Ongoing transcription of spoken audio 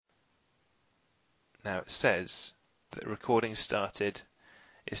Now it says that the recording started.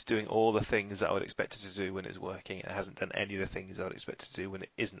 It's doing all the things that I would expect it to do when it's working. It hasn't done any of the things I would expect it to do when it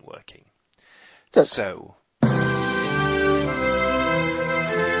isn't working. Good. So.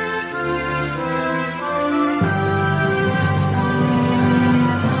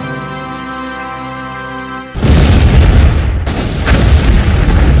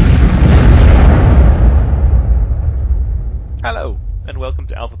 Hello, and welcome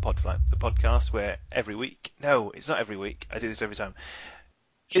to Alpha Podflight, the podcast where every week... No, it's not every week. I do this every time.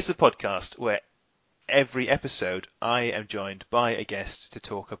 It's the podcast where every episode I am joined by a guest to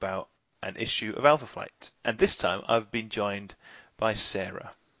talk about an issue of Alpha Flight. And this time I've been joined by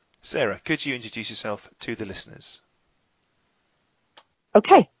Sarah. Sarah, could you introduce yourself to the listeners?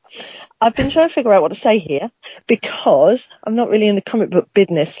 Okay. I've been trying to figure out what to say here because I'm not really in the comic book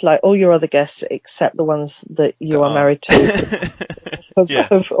business like all your other guests except the ones that you are married to or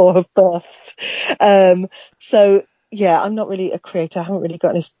have birthed. So, yeah, I'm not really a creator. I haven't really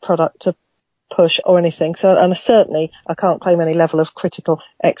got any product to push or anything. So, and certainly I can't claim any level of critical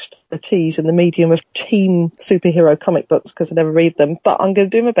expertise in the medium of team superhero comic books because I never read them. But I'm going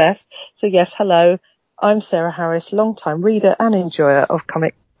to do my best. So, yes, hello. I'm Sarah Harris, long-time reader and enjoyer of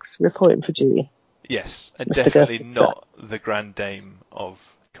comics, reporting for duty. Yes, and definitely not the Grand Dame of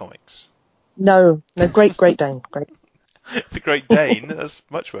comics. No, Great Dane. Great. The Great Dane? That's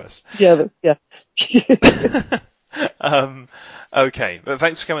much worse. Yeah. Okay, but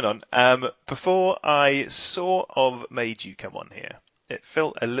thanks for coming on. Before I sort of made you come on here, it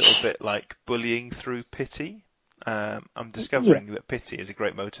felt a little bit like bullying through pity. I'm discovering that pity is a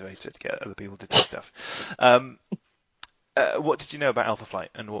great motivator to get other people to do stuff. What did you know about Alpha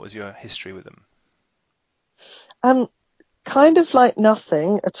Flight, and what was your history with them? Kind of like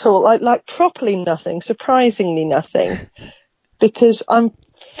nothing at all, like properly nothing, surprisingly nothing, because I'm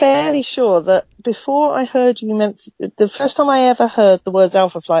fairly sure that before I heard you mention, the first time I ever heard the words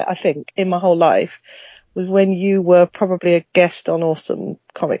Alpha Flight, I think, in my whole life, was when you were probably a guest on Awesome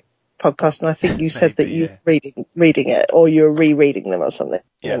Comic Podcast, and I think you said that you were reading it, or you were rereading them or something.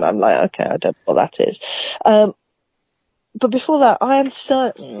 Yeah. And I'm like, okay, I don't know what that is. But before that, I am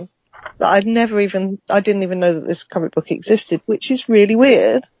certain that I didn't even know that this comic book existed, which is really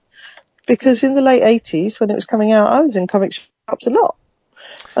weird, because in the late 80s, when it was coming out, I was in comic shops a lot,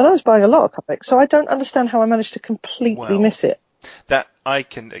 and I was buying a lot of comics, so I don't understand how I managed to completely miss it. That I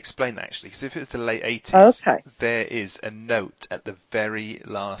can explain that actually, because if it was the late 80s, there is a note at the very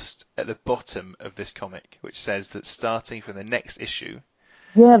last, at the bottom of this comic, which says that starting from the next issue,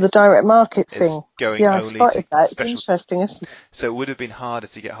 the direct market thing. Going only I spotted that. It's special... interesting, isn't it? So it would have been harder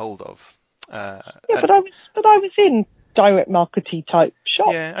to get hold of. But I was in direct markety type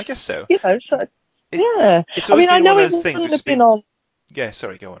shops. Yeah, I guess so. So I mean, I know it wouldn't have been on. Yeah,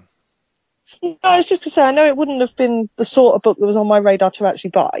 sorry, go on. No, I was just to say, I know it wouldn't have been the sort of book that was on my radar to actually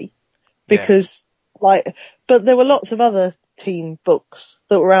buy, because but there were lots of other teen books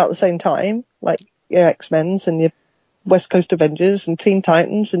that were out at the same time, like your X-Men's and your West Coast Avengers and Teen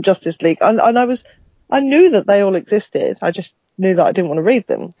Titans and Justice League, and I knew that they all existed. I just knew that I didn't want to read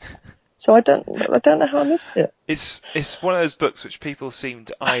them. So I don't know how I missed it. It's one of those books which people seem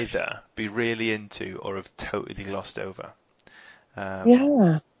to either be really into or have totally glossed over.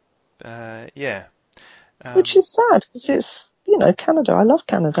 Which is sad, because it's, Canada. I love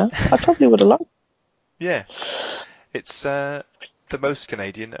Canada. I probably would have liked it. Yeah. It's the most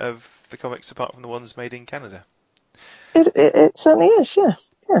Canadian of the comics apart from the ones made in Canada. It certainly is, yeah.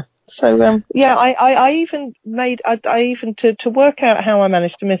 So, I even to work out how I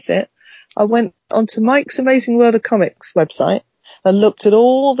managed to miss it, I went onto Mike's Amazing World of Comics website and looked at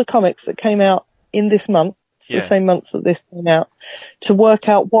all the comics that came out in this month, the same month that this came out, to work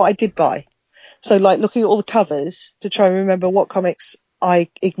out what I did buy. So, like, looking at all the covers to try and remember what comics I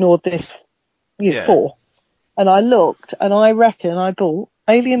ignored this for. And I looked, and I reckon I bought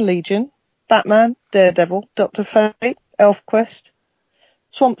Alien Legion, Batman, Daredevil, Dr. Fate, ElfQuest,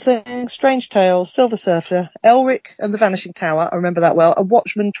 Swamp Thing, Strange Tales, Silver Surfer, Elric and the Vanishing Tower, I remember that well, and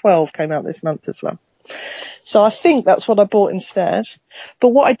Watchmen 12 came out this month as well. So I think that's what I bought instead. But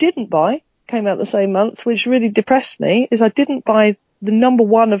what I didn't buy came out the same month, which really depressed me, is I didn't buy the number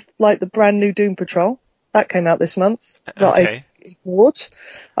one of, like, the brand new Doom Patrol. That came out this month, that I ignored.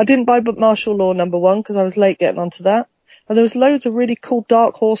 I didn't buy Martial Law number one, because I was late getting onto that. And there was loads of really cool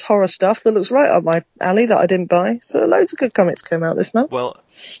Dark Horse horror stuff that looks right up my alley that I didn't buy. So loads of good comics came out this month. Well,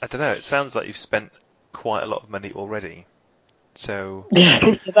 I don't know. It sounds like you've spent quite a lot of money already. So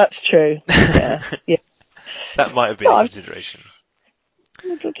so that's true. Yeah. That might have been a consideration.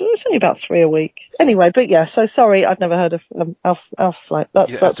 It's only about 3 a week. Anyway, but yeah, so sorry, I've never heard of Alpha Flight.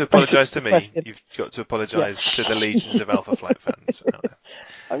 You have to apologise basically to the me. question. You've got to apologise to the legions of Alpha Flight fans out there.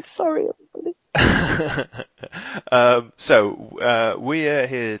 I'm sorry, everybody. We are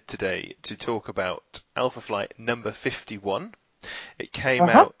here today to talk about Alpha Flight number 51. It came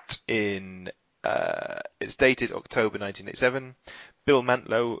out it's dated October 1987. Bill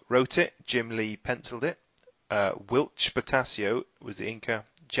Mantlo wrote it. Jim Lee penciled it. Wilch Botasio was the inker.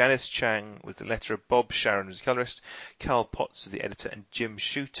 Janice Chang was the letterer. Bob Sharon was the colorist. Carl Potts was the editor. And Jim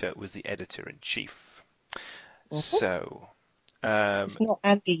Shooter was the editor-in-chief. So... it's not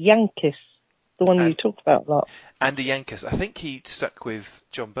Andy Yankis, the one you talked about a lot. Andy Yankis, I think he stuck with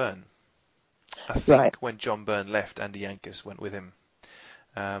John Byrne. I think when John Byrne left, Andy Yankis went with him.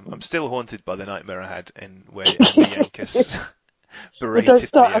 I'm still haunted by the nightmare I had in where Andy Yankis berated Don't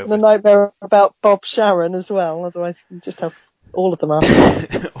start me having a nightmare about Bob Sharon as well, otherwise you just have all of them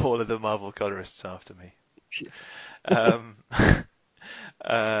after. All of the Marvel colorists after me.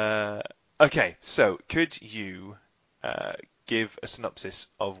 Okay, so could you give a synopsis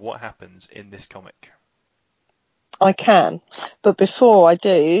of what happens in this comic? I can, but before I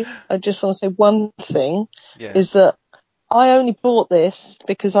do, I just want to say one thing, is that I only bought this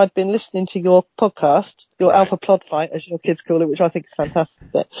because I'd been listening to your podcast, your Alpha Plot Fight, as your kids call it, which I think is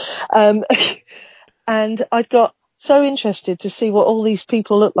fantastic. And I'd got so interested to see what all these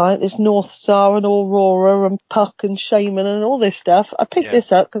people look like, this North Star and Aurora and Puck and Shaman and all this stuff. I picked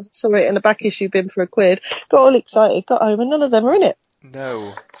this up because I saw it in a back issue bin for £1, got all excited, got home, and none of them are in it.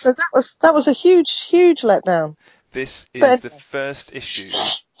 No. So that was a huge letdown. This is the first issue.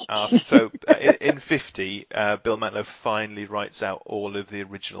 In 50, Bill Mantlo finally writes out all of the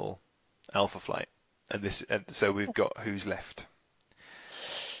original Alpha Flight, and so we've got Who's Left.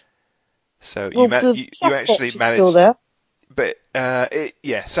 So you actually managed. Still there. But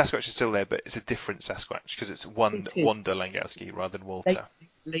Sasquatch is still there, but it's a different Sasquatch because it's Wanda Langowski rather than Walter.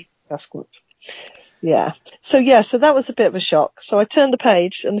 Late Sasquatch. Yeah. So that was a bit of a shock. So I turned the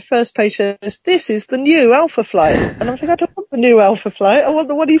page, and the first page says, "This is the new Alpha Flight." And I was like, I don't want the new Alpha Flight. I want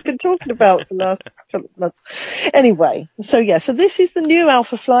the one he's been talking about for the last couple of months. Anyway, so this is the new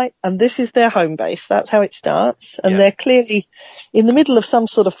Alpha Flight, and this is their home base. That's how it starts. And they're clearly in the middle of some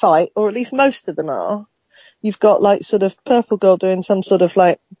sort of fight, or at least most of them are. You've got like sort of Purple Girl doing some sort of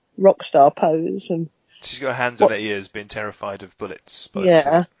like rock star pose, and she's got her hands on her ears, being terrified of bullets. But,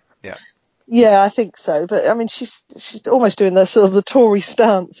 Yeah, I think so. But I mean, she's almost doing the sort of the Tory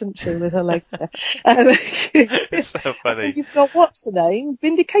stance, isn't she, with her leg there? It's so funny. And you've got, what's her name?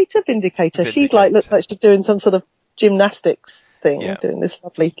 Vindicator. She's like, looks like she's doing some sort of gymnastics thing, doing this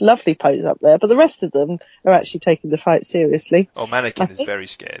lovely pose up there. But the rest of them are actually taking the fight seriously. Oh, Mannequin is very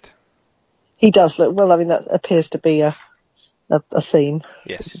scared. He does look, well, I mean, that appears to be a theme.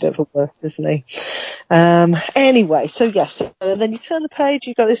 Yes. It's a bit of a word, isn't he? Anyway, so and then you turn the page,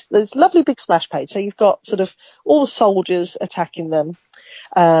 you've got this lovely big splash page. So you've got sort of all the soldiers attacking them.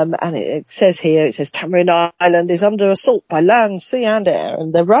 And it says Tamarind Island is under assault by land, sea and air.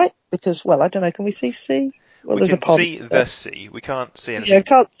 And they're right, because, well, I don't know, can we see sea? Well, we can see the sea. We can't see anything. Yeah, I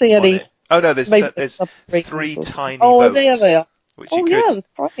can't see any. Oh no, there's 3 tiny boats. Oh, there they are. The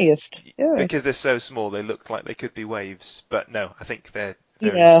tiniest. Yeah. Because they're so small, they look like they could be waves. But no, I think they're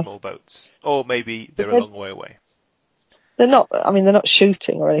very small boats. Or maybe they're a long way away. They're not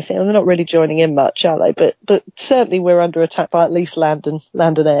shooting or anything, and they're not really joining in much, are they? But certainly we're under attack by at least land and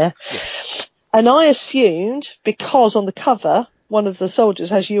air. Yes. And I assumed, because on the cover, one of the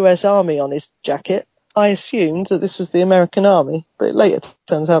soldiers has US Army on his jacket, I assumed that this was the American Army. But it later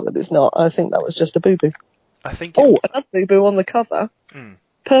turns out that it's not. I think that was just a boo-boo. I think. Another boo-boo on the cover.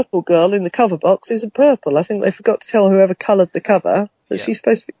 Purple Girl in the cover box is a purple. I think they forgot to tell whoever coloured the cover that she's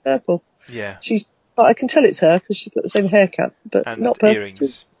supposed to be purple. Yeah. But I can tell it's her because she's got the same haircut, but and not purple. Earrings.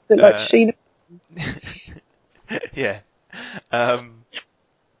 It's a bit like Sheena. Yeah.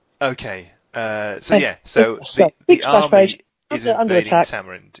 Okay. So the army is invading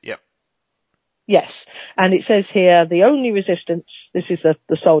Tamarind. Yep. Yes, and it says here the only resistance, this is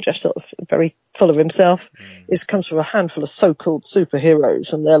the soldier sort of very full of himself, comes from a handful of so-called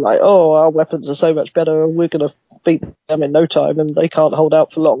superheroes, and they're like, oh, our weapons are so much better, we're going to beat them in no time, and they can't hold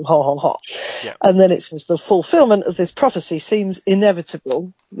out for long, ha ha ha. Yep. And then it says the fulfillment of this prophecy seems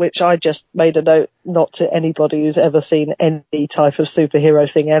inevitable, which I just made a note not to anybody who's ever seen any type of superhero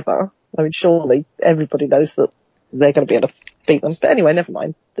thing ever. I mean, surely everybody knows that they're going to be able to beat them. But anyway, never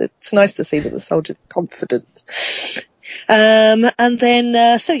mind. It's nice to see that the soldier's confident. And then,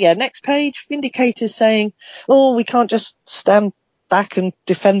 next page, Vindicator's saying, oh, we can't just stand back and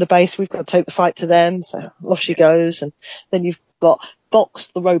defend the base. We've got to take the fight to them. So off she goes. And then you've got Box,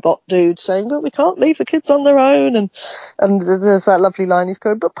 the robot dude, saying, but we can't leave the kids on their own. And there's that lovely line, he's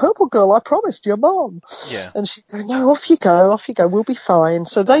going, but Purple Girl, I promised your mom. Yeah. And she's going, no, off you go, we'll be fine.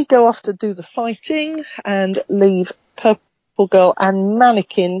 So they go off to do the fighting and leave Purple Girl and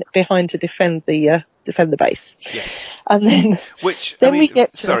Mannequin behind to defend the base. Yes. And then, we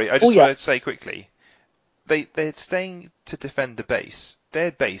get to... Sorry, I just want to say quickly, they're staying to defend the base.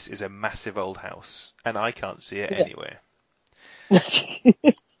 Their base is a massive old house, and I can't see it anywhere.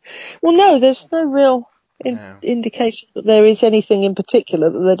 Well, no, there's no real indication that there is anything in particular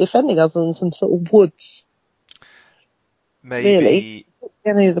that they're defending other than some sort of woods. Maybe really,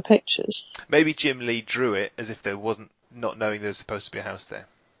 any of the pictures. Maybe Jim Lee drew it as if there wasn't, not knowing there was supposed to be a house there,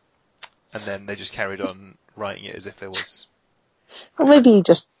 and then they just carried on writing it as if there was. Or maybe he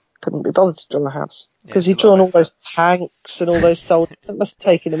just couldn't be bothered to draw a house because he'd drawn all those tanks and all those soldiers. It must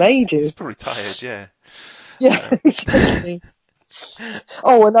have taken him ages. He's probably tired, yeah. Yeah, exactly.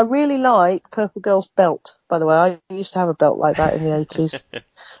 Oh, and I really like Purple Girl's belt, by the way. I used to have a belt like that in the 80s.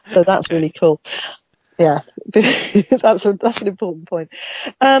 So that's really cool. Yeah, that's an important point.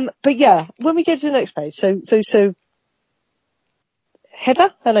 But yeah, when we get to the next page, so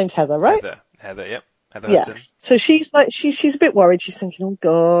Heather, her name's Heather, right? Heather, yep. Yeah. So she's like, she's a bit worried. She's thinking, oh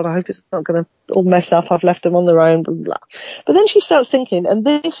God, I hope it's not going to all mess up. I've left them on their own, blah, blah, blah. But then she starts thinking, and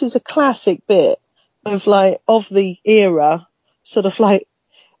this is a classic bit of the era, sort of like,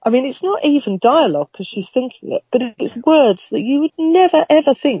 I mean, it's not even dialogue because she's thinking it, but it's words that you would never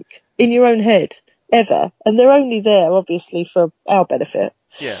ever think in your own head, ever. And they're only there, obviously, for our benefit.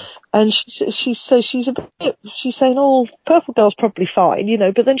 Yeah. And she's saying, oh, Purple Girl's probably fine,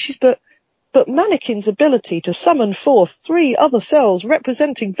 but then but Mannequin's ability to summon forth 3 other cells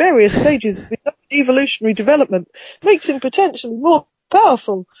representing various stages of his own evolutionary development makes him potentially more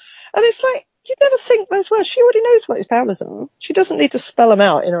powerful. And it's like, you never think those words. She already knows what his powers are. She doesn't need to spell them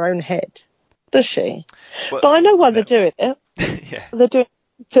out in her own head, does she? Well, but I know why they're doing it. Yeah. They're doing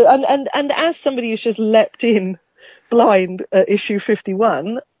it. And as somebody who's just leapt in blind at issue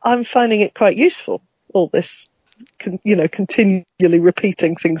 51, I'm finding it quite useful, all this, continually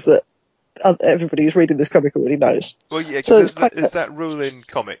repeating things that everybody who's reading this comic already knows. Well, yeah, because there's that rule in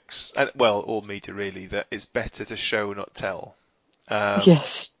comics, and all media really, that it's better to show, not tell.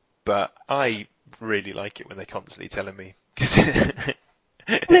 Yes. But I really like it when they're constantly telling me.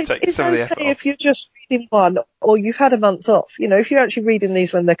 It's okay if you're just reading one, or you've had a month off. If you're actually reading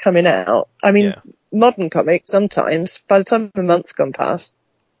these when they're coming out. I mean, modern comics, sometimes, by the time a month's gone past,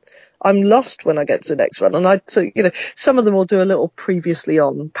 I'm lost when I get to the next one. And some of them will do a little previously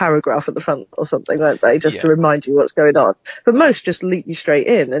on paragraph at the front or something, won't they? Just to remind you what's going on. But most just leap you straight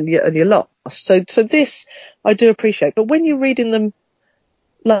in and you're lost. So this I do appreciate. But when you're reading them,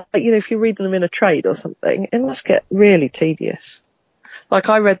 if you're reading them in a trade or something, it must get really tedious. Like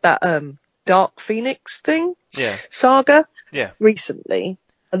I read that, Dark Phoenix thing. Yeah. Saga. Yeah. Recently.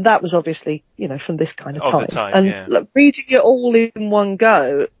 And that was obviously, from this kind of time. The time. And reading it all in one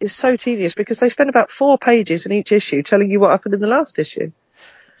go is so tedious because they spend about 4 pages in each issue telling you what happened in the last issue.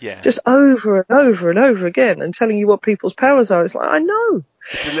 Yeah. Just over and over and over again and telling you what people's powers are. It's like, I know.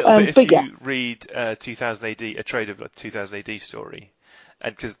 It's a little bit if you read 2000 AD, a trade of 2000 AD story.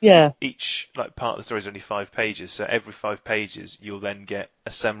 And because each part of the story is only 5 pages, so every 5 pages you'll then get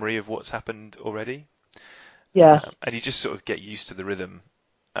a summary of what's happened already. Yeah. And you just sort of get used to the rhythm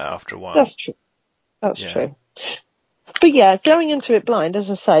after a while. That's true. That's true. But yeah, going into it blind,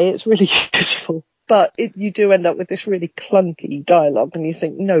 as I say, it's really useful. But you do end up with this really clunky dialogue, and you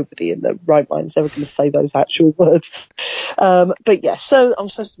think nobody in their right mind is ever going to say those actual words. But yeah, so I'm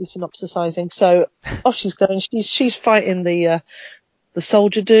supposed to be synopsisizing. So off she's going. She's fighting the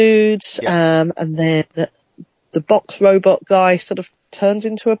soldier dudes, and then the box robot guy sort of turns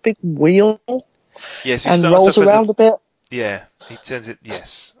into a big wheel and rolls around a bit. Yeah, he turns it.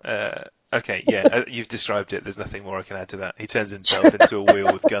 Yes. Okay. Yeah, you've described it. There's nothing more I can add to that. He turns himself into a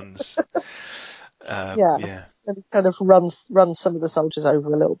wheel with guns. Yeah. And he kind of runs some of the soldiers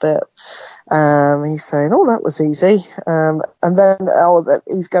over a little bit. He's saying, "Oh, that was easy." And then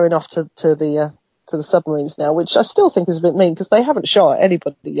he's going off to the submarines now, which I still think is a bit mean because they haven't shot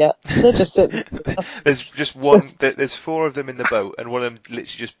anybody yet. They're just sitting. There's just one. There's 4 of them in the boat, and one of them literally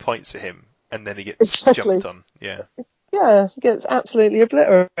just points at him, and then he gets jumped on. Yeah. Yeah, he gets absolutely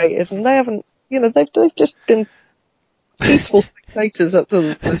obliterated, and they haven't. They've just been peaceful spectators up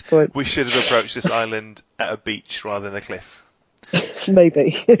to this point. We should have approached this island at a beach rather than a cliff.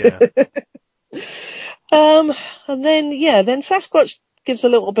 Maybe. Yeah. And then Sasquatch gives a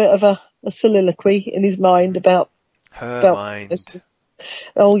little bit of a soliloquy in his mind about mind.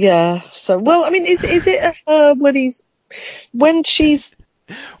 Oh yeah. So, well, I mean, is it when he's when she's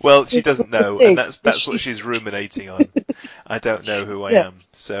Well, she doesn't know, and that's what she's she's ruminating on. I don't know who I yeah, am,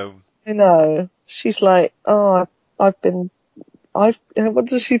 so I know. She's like, oh, what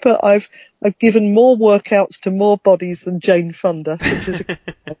does she put? I've given more workouts to more bodies than Jane Fonda, which is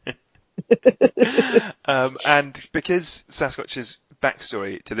and because Sasquatch's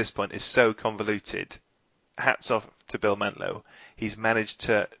backstory to this point is so convoluted, hats off to Bill Mantlo. He's managed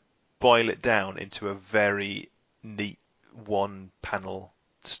to boil it down into a very neat one-panel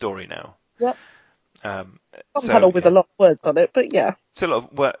story now. Yep. One panel with a lot of words on it, but yeah. It's a lot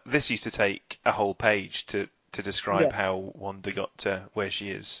of, well, this used to take a whole page to describe how Wanda got to where she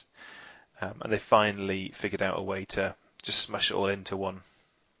is. And they finally figured out a way to just smash it all into one.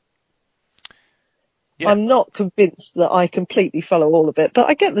 Yeah. I'm not convinced that I completely follow all of it, but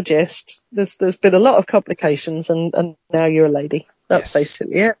I get the gist. There's been a lot of complications, and now you're a lady. That's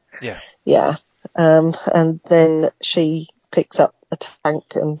basically it. Yeah. Yeah. And then she picks up a tank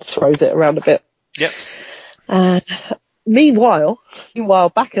and throws it around a bit. Yep. Meanwhile,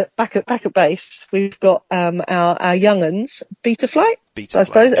 back at base, we've got our young uns, Beta Flight. I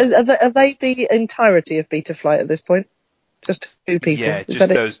suppose. Yeah. Are they the entirety of Beta Flight at this point? Just two people. Yeah, Is just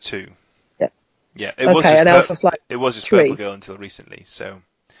that those two. Yeah. Yeah. It was and Alpha Flight. It was just 3. Purple Girl until recently. So.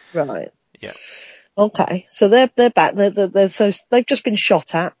 Right. Yeah. Okay, so they're back. So they've just been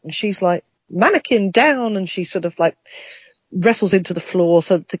shot at, and she's like, mannequin down, and she sort of like wrestles into the floor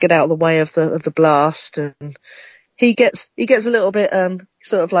so to get out of the way of the blast, and he gets a little bit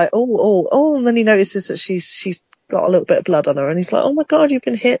sort of like and then he notices that she's got a little bit of blood on her, and he's like, oh my god, you've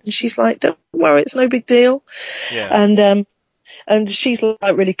been hit, and she's like, don't worry, it's no big deal. Yeah. And she's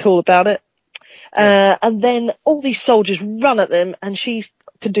like really cool about it. Yeah. And then all these soldiers run at them, and she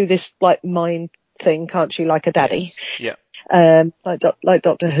can do this like mind thing, can't she, like a daddy? Yes. Yeah. Like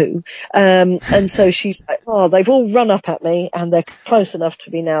Doctor Who. And so she's like, oh, they've all run up at me, and they're close enough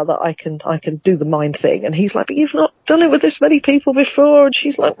to me now that I can do the mind thing. And he's like, but you've not done it with this many people before. And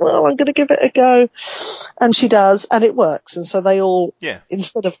she's like, well, I'm going to give it a go. And she does, and it works. And so they all,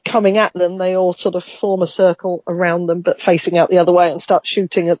 instead of coming at them, they all sort of form a circle around them, but facing out the other way, and start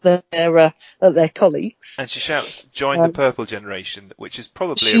shooting at their colleagues. And she shouts, join the purple generation, which is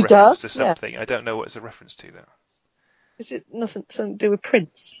probably a reference to something. I don't know what it's a reference to, though. Is it nothing to do with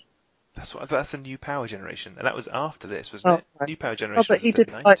Prince? That's a new power generation, and that was after this, wasn't it? Right. New power generation but was he the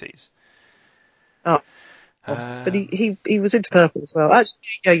did 90s. But he was into purple as well. Actually,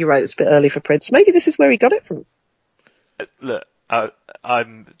 yeah, you're right. It's a bit early for Prince. Maybe this is where he got it from. Look,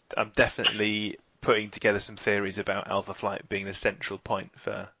 I'm definitely putting together some theories about Alpha Flight being the central point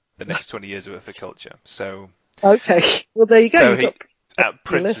for the next 20 years worth of culture. So okay, well there you go. So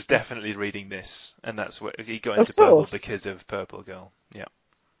Prince was definitely reading this, and that's what he got into purple because of Purple Girl. Yeah.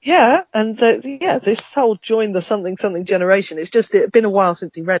 Yeah, and this whole join the something generation. It's just it had been a while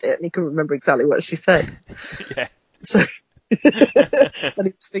since he read it, and he couldn't remember exactly what she said. Yeah. So, and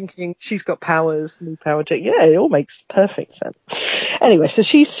he's thinking she's got powers, new power. Yeah, it all makes perfect sense. Anyway, so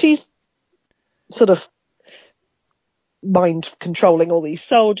she's sort of mind controlling all these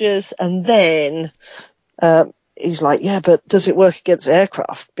soldiers, and then he's like, yeah, but does it work against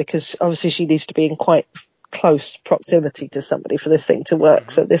aircraft? Because obviously she needs to be in quite close proximity to somebody for this thing to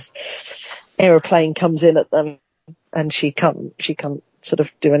work. So this aeroplane comes in at them, and she can't sort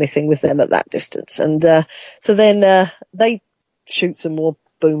of do anything with them at that distance. And so then they shoot some more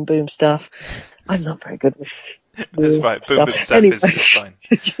boom stuff. I'm not very good with that's right. Boom stuff anyway. is fine.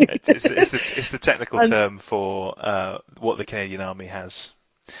 It's the technical term for what the Canadian Army has.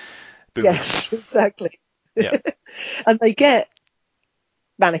 Boom. Yes, exactly. Yeah. And they get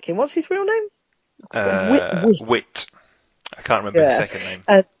Mannequin. What's his real name? Wit. I can't remember his second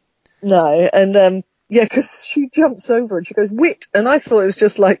name. Because she jumps over and she goes, Wit, and I thought it was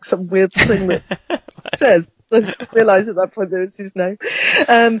just like some weird thing that it says. I didn't realise at that point that it was his name.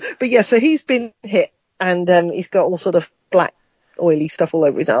 But yeah, so he's been hit, and he's got all sort of black, oily stuff all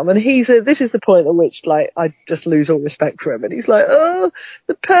over his arm, and this is the point at which, like, I just lose all respect for him, and he's like, oh,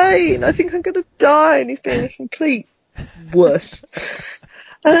 the pain, I think I'm going to die, and he's being a complete worse.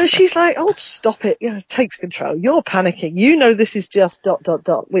 And she's like, oh, stop it. Takes control. You're panicking. This is just ...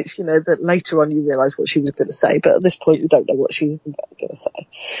 which, that later on you realise what she was going to say. But at this point, you don't know what she was going to say.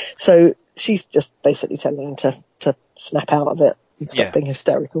 So she's just basically telling him to snap out of it and stop being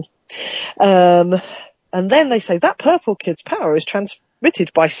hysterical. And then they say that purple kid's power is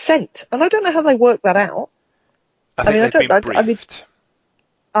transmitted by scent. And I don't know how they work that out. I mean, they've been briefed.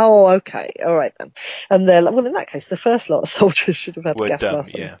 Oh, okay. All right then. And they're like, well, in that case, the first lot of soldiers should have had gas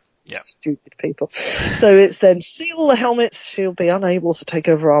masks. Yeah. Yeah. Stupid people. So it's then steal the helmets, she'll be unable to take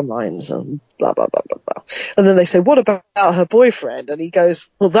over our minds, and blah, blah, blah, blah, blah. And then they say, what about her boyfriend? And he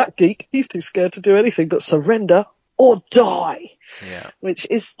goes, well, that geek, he's too scared to do anything but surrender or die. Yeah. Which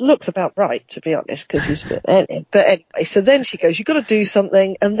looks about right, to be honest, because he's but anyway, so then she goes, you've got to do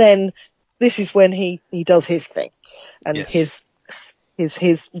something, and then this is when he does his thing, and Yes.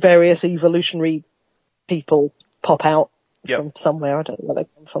 his various evolutionary people pop out Yep. from somewhere. I don't know where they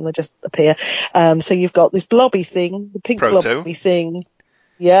come from. They just appear. So you've got this blobby thing, the pink Proto. blobby thing,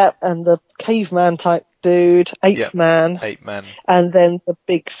 yeah, and the caveman type dude, ape man, and then the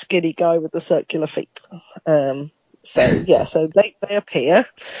big skinny guy with the circular feet. So they appear,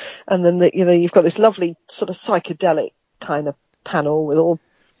 and then you've got this lovely sort of psychedelic kind of panel with all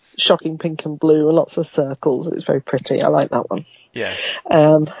shocking pink and blue and lots of circles. It's very pretty. I like that one. Yeah.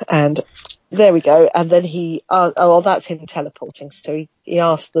 And there we go. And then that's him teleporting. So he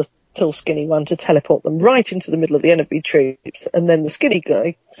asked the tall skinny one to teleport them right into the middle of the enemy troops. And then the skinny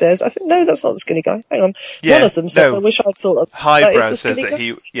guy says, I think, no, that's not the skinny guy. Hang on. Yeah, one of them said, I wish I'd thought of Highbrow says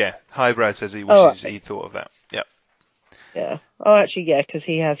that Highbrow says he wishes he thought of that. Yep. Yeah. Oh, actually, yeah, because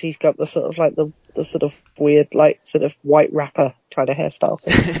he's got the sort of like the sort of weird, like sort of white rapper kind of hairstyle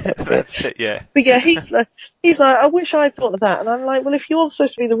thing. That's it, yeah. But yeah, he's like, I wish I'd thought of that. And I'm like, well, if you're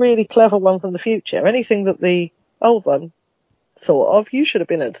supposed to be the really clever one from the future, anything that the old one thought of, you should have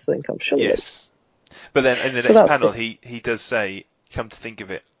been able to think of, surely. Yes. But then in the next panel, he does say, come to think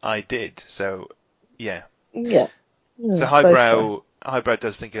of it, I did. So, yeah. Yeah. So Highbrow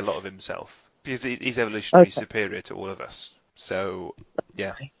does think a lot of himself. Because he's evolutionarily superior to all of us. So,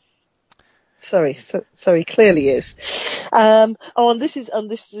 yeah. Sorry, he clearly is. And this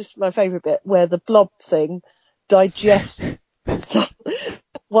is my favourite bit, where the blob thing digests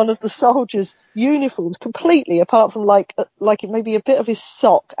one of the soldiers' uniforms completely, apart from like it may be a bit of his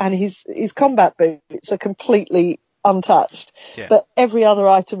sock, and his combat boots are completely untouched. Yeah. But every other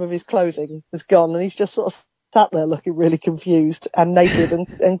item of his clothing is gone, and he's just sort of sat there looking really confused and naked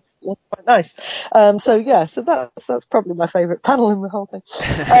and quite nice. So that's probably my favourite panel in the whole thing.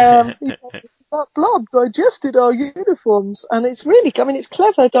 That blob digested our uniforms, and it's really, it's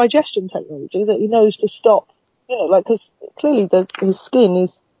clever digestion technology that he knows to stop, because clearly his skin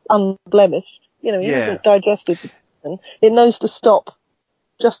is unblemished, he hasn't digested the it knows to stop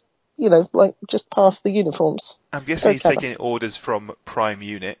just, just past the uniforms. I'm guessing he's taking orders from Prime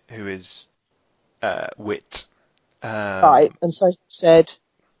Unit, who is Wit. Right, and so he said,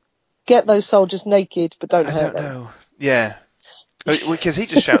 get those soldiers naked, but don't hurt them. I don't know. Yeah. Because he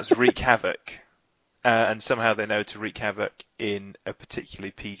just shouts, wreak havoc. And somehow they know to wreak havoc in a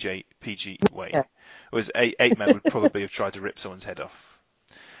particularly PG way. Yeah. Whereas Ape Man would probably have tried to rip someone's head off.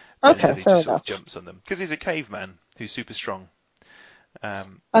 Okay, instead he just sort of jumps on them. Because he's a caveman who's super strong.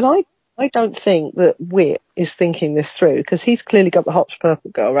 And I don't think that Wit is thinking this through, because he's clearly got the Hots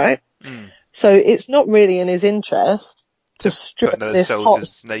Purple girl, right? Mm. So it's not really in his interest to strip this hot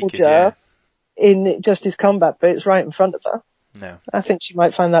soldier in just his combat boots right in front of her. No. I think she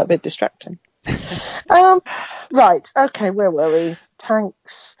might find that a bit distracting. Right, okay, where were we?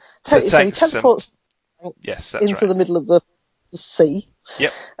 Tanks. So he teleports into the middle of the sea.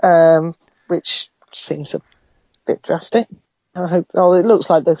 Yep. Which seems a bit drastic. I hope. Oh, it looks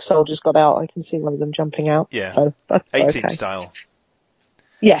like the soldiers got out. I can see one of them jumping out. Yeah. So that's A-Team okay. style.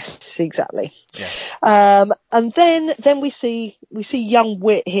 Yes, exactly. Yeah. And then we see young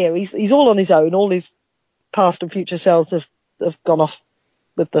Wit here. He's all on his own. All his past and future selves have gone off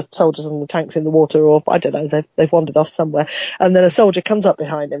with the soldiers and the tanks in the water, or I don't know, they've wandered off somewhere. And then a soldier comes up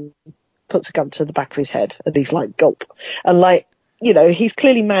behind him, puts a gun to the back of his head, and he's like, gulp. And he's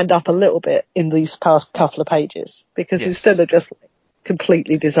clearly manned up a little bit in these past couple of pages, because instead of just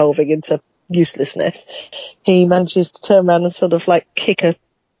completely dissolving into uselessness, he manages to turn around and sort of kick a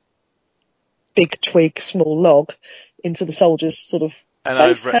big twig, small log into the soldier's sort of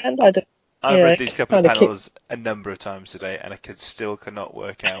hand. I've read these couple of panels a number of times today, and I cannot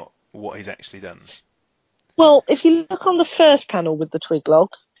work out what he's actually done. Well, if you look on the first panel with the twig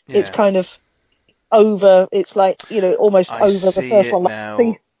log, it's kind of over. It's almost over the first one.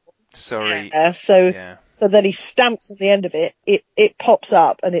 Now. Sorry. So then he stamps at the end of it. It pops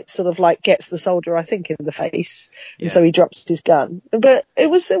up, and it sort of gets the soldier, I think, in the face, and so he drops his gun. But it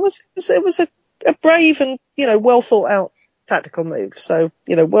was a brave and well thought out tactical move. So,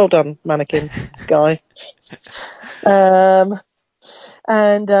 well done, mannequin guy. And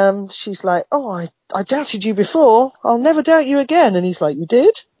she's like, oh, I doubted you before. I'll never doubt you again. And he's like, you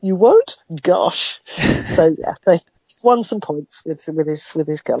did? You won't? Gosh. So he's won some points with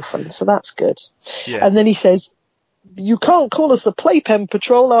his girlfriend. So that's good. Yeah. And then he says, you can't call us the Playpen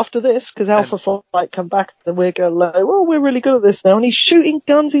Patrol after this, because Alpha Flight come back and we're going like, well, we're really good at this now. And he's shooting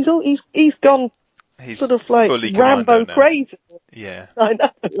guns. He's gone He's sort of like fully Rambo crazy. Yeah. I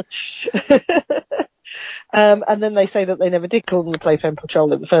know. And then they say that they never did call them the Playpen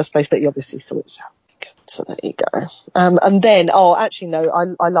Patrol in the first place, but he obviously thought it sounded good. So there you go. And then, actually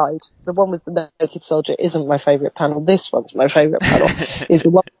no, I lied. The one with the naked soldier isn't my favourite panel. This one's my favourite panel. Is the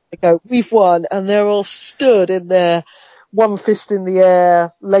one where they go, we've won, and they're all stood in their one fist in the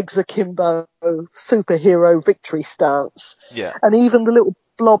air, legs akimbo, superhero victory stance. Yeah. And even the little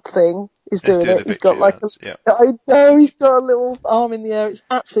blob thing is doing it. He's got like I know, he's got a little arm in the air. It's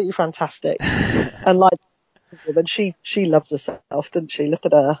absolutely fantastic. And like, and she loves herself, doesn't she? Look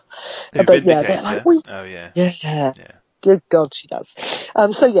at her. But yeah, they're like, yeah. Good God, she does.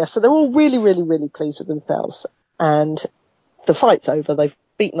 So they're all really, really, really pleased with themselves. And the fight's over. They've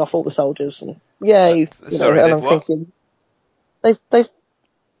beaten off all the soldiers, and yay! And I'm thinking, they've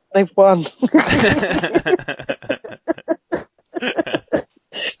won.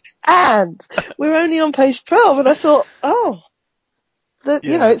 And we're only on page 12, and I thought,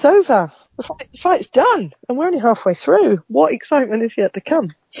 it's over. The fight's done, and we're only halfway through. What excitement is yet to come?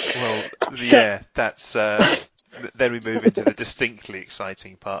 Well, that's then we move into the distinctly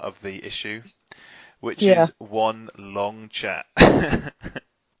exciting part of the issue, which is one long chat.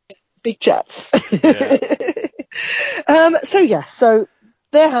 Big chats. So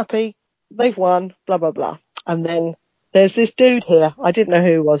they're happy, they've won, blah, blah, blah. And then there's this dude here. I didn't know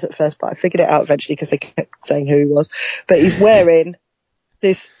who he was at first, but I figured it out eventually because they kept saying who he was. But he's wearing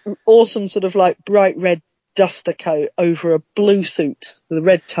this awesome sort of like bright red duster coat over a blue suit with a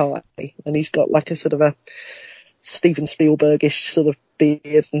red tie. And he's got like a sort of a Steven Spielbergish sort of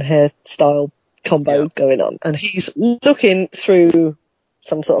beard and hairstyle combo going on. And he's looking through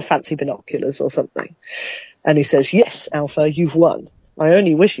some sort of fancy binoculars or something. And he says, yes, Alpha, you've won. I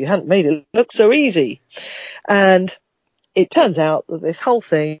only wish you hadn't made it look so easy. And it turns out that this whole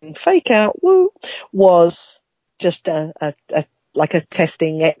thing, fake out, was just like a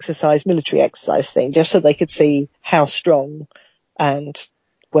testing exercise, military exercise thing, just so they could see how strong and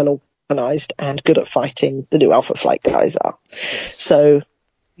well organised and good at fighting the new Alpha Flight guys are. So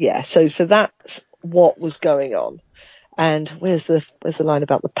that's what was going on. And where's the line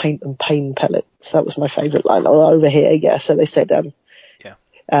about the paint and pain pellets? That was my favourite line over here. Yeah. So they said,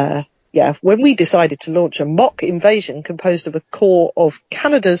 when we decided to launch a mock invasion composed of a corps of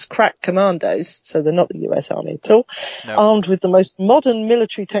Canada's crack commandos, so they're not the US Army at all, armed with the most modern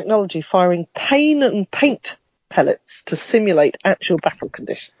military technology, firing pain and paint pellets to simulate actual battle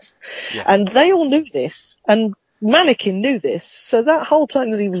conditions. Yeah. And they all knew this, and Mannequin knew this, so that whole time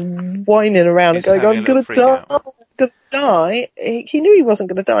that he was whining around and going, I'm going to die, he knew he wasn't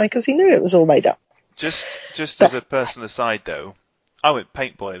going to die because he knew it was all made up. Just as a personal aside though, I went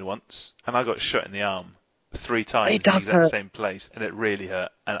paintballing once and I got shot in the arm 3 times in the exact same place, and it really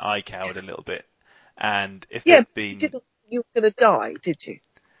hurt, and I cowered a little bit. And if you were going to die, did you?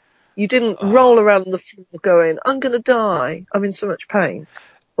 You didn't roll around on the floor going, I'm going to die, I'm in so much pain,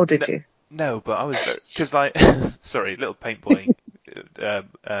 or did you? No, but I was, because sorry, little paintballing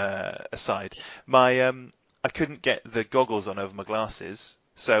aside. I couldn't get the goggles on over my glasses,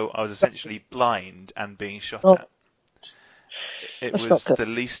 so I was essentially blind and being shot at. It was the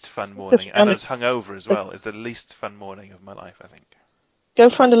least fun morning, and I was hungover as well. It's the least fun morning of my life, I think. Go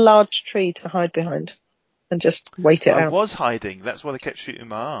find a large tree to hide behind, and just wait it out. I was hiding. That's why they kept shooting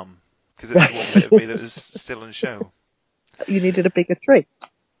my arm, because it was one bit of me that was still on show. You needed a bigger tree.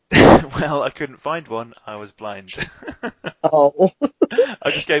 Well, I couldn't find one. I was blind. Oh. I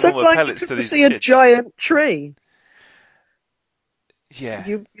just gave all my pellets to these kids. You couldn't see a giant tree. Yeah.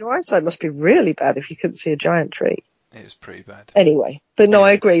 Your eyesight must be really bad if you couldn't see a giant tree. It was pretty bad. Anyway, but no,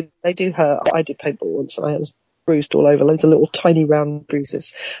 I agree. They do hurt. I did paintball once and I was bruised all over, loads of little tiny round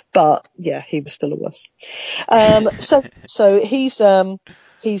bruises. But yeah, he was still a worse. So he's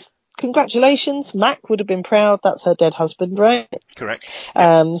congratulations. Mac would have been proud. That's her dead husband, right? Correct.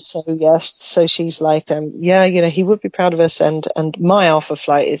 So she's like, he would be proud of us. And my Alpha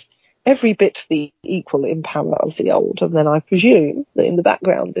Flight is every bit the equal in power of the old. And then I presume that in the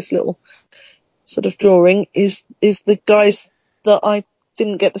background, this little sort of drawing is the guys that I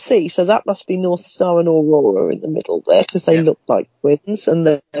didn't get to see. So that must be North Star and Aurora in the middle there, because they look like twins. And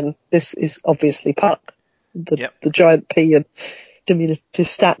then this is obviously Puck, the giant P and diminutive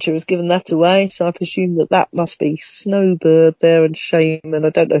stature has given that away. So I presume that must be Snowbird there and Shame, and I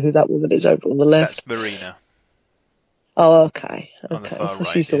don't know who that woman is over on the left. That's Marina. Oh, okay. On the far So right,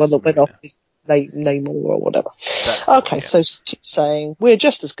 she's the one that went off Namor or whatever. That's Okay, so she's saying we're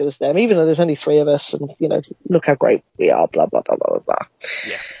just as good as them, even though there's only 3 of us, and look how great we are. Blah blah blah blah blah.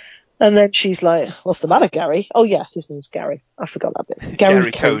 Yeah. And then she's like, "What's the matter, Gary?" Oh yeah, his name's Gary. I forgot that bit.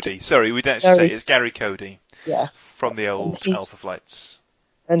 Gary Cody. Sorry, we don't actually say it. It's Gary Cody. Yeah. From the old Alpha Flights.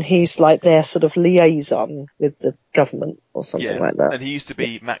 And he's like their sort of liaison with the government or something like that. And he used to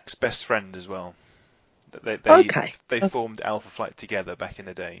be Mac's best friend as well. They formed Alpha Flight together back in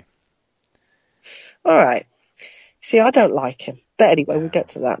the day. All right. See, I don't like him, but anyway, we'll get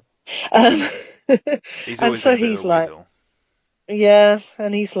to that. He's always he's like, yeah,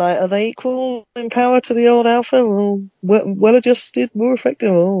 and he's like, are they equal in power to the old Alpha? Well adjusted, more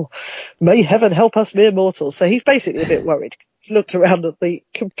effective. Oh, may heaven help us mere mortals. So he's basically a bit worried. He's looked around at the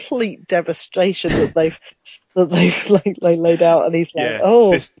complete devastation that they've laid out, and he's like,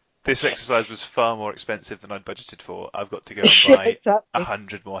 oh. This exercise was far more expensive than I'd budgeted for. I've got to go and buy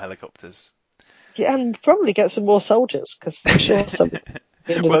 100 more helicopters. Yeah, and probably get some more soldiers, because I'm sure some.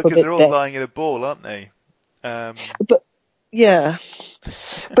 Well, because they're all lying in a ball, aren't they? But yeah,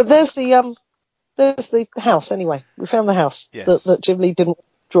 but there's the house anyway. We found the house that Jim Lee didn't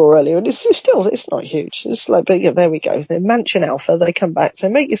draw earlier, and it's not huge. It's like, but yeah, there we go. The Mansion Alpha. They come back, so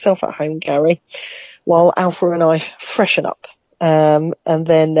make yourself at home, Gary, while Alpha and I freshen up. And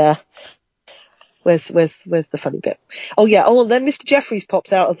then where's the funny bit? Oh yeah, then Mr. Jeffries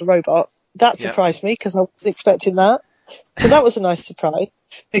pops out of the robot. That surprised me because I wasn't expecting that. So that was a nice surprise,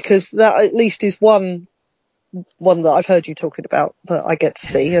 because that at least is one that I've heard you talking about that I get to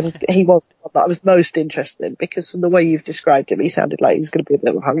see, and he was the one that I was most interested in, because from the way you've described him, he sounded like he was going to be a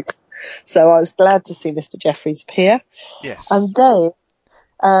bit of a hunk. So I was glad to see Mr. Jeffries appear. Yes. And then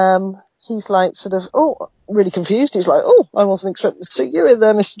he's like sort of, really confused. He's like, I wasn't expecting to see you in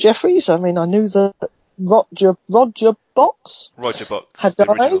there, Mr. Jeffries. I mean, I knew that Roger Box had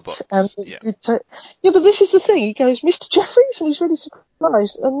died. And but this is the thing. He goes, Mr. Jeffries, and he's really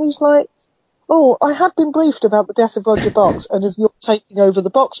surprised. And he's like, I had been briefed about the death of Roger Box and of your taking over the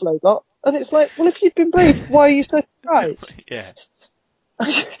Box robot. And it's like, well, if you'd been briefed, why are you so surprised? Yeah.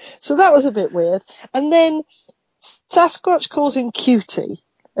 So that was a bit weird. And then Sasquatch calls him Cutie.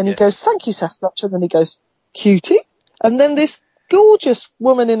 And he goes, thank you, Sasquatch. And then he goes, Cutie? And then this gorgeous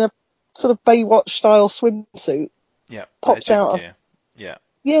woman in a sort of Baywatch-style swimsuit pops out. Yeah.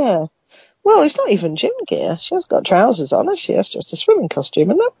 Well, it's not even gym gear. She hasn't got trousers on, has she? That's just a swimming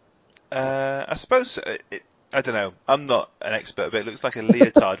costume, isn't it? I suppose, I don't know. I'm not an expert, but it looks like a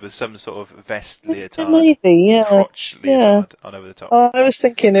leotard with some sort of vest leotard. Maybe, crotch leotard on over the top. I was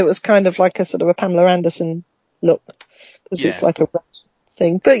thinking it was kind of like a sort of a Pamela Anderson look, because it's like a red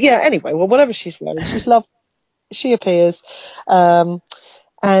thing. But yeah, anyway, well, whatever she's wearing, she's lovely. She appears, and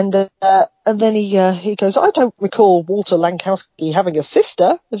then he goes, I don't recall Walter Lankowski having a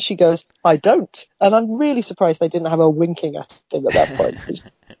sister, and she goes, I don't, and I'm really surprised they didn't have her winking at him at that point.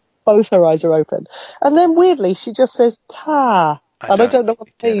 Both her eyes are open, and then weirdly she just says "ta," and I don't know what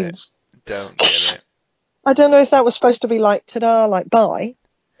it means. Don't get it. I don't know if that was supposed to be like "ta-da," like bye,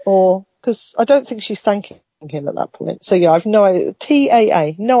 or because I don't think she's thanking him at that point. So yeah, I've no idea.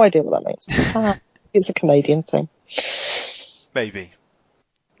 TAA, no idea what that means. It's a Canadian thing. Maybe.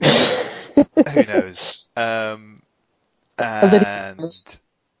 Who knows? And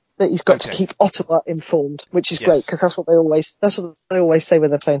that he's got to keep Ottawa informed, which is great, because that's what they always say when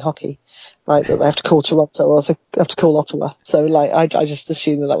they're playing hockey, like that they have to call Toronto or they have to call Ottawa. So like I just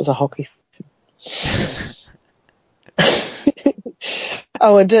assumed that was a hockey thing.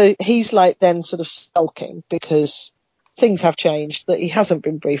 And he's like then sort of sulking because things have changed that he hasn't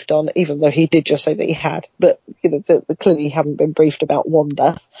been briefed on, even though he did just say that he had. But clearly he hadn't been briefed about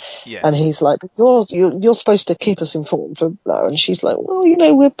Wanda. Yeah. And he's like, "You're supposed to keep us informed." And she's like, "Well,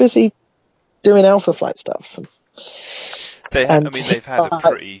 we're busy doing Alpha Flight stuff." They've had a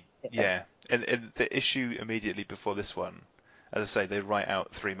pretty And the issue immediately before this one, as I say, they write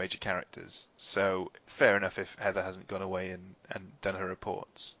out 3 major characters. So fair enough if Heather hasn't gone away and done her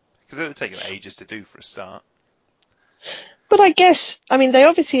reports, because it would have taken ages to do for a start. But I guess, they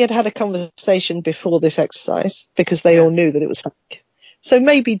obviously had a conversation before this exercise, because they all knew that it was fake. So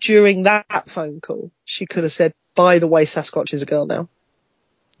maybe during that phone call, she could have said, by the way, Sasquatch is a girl now.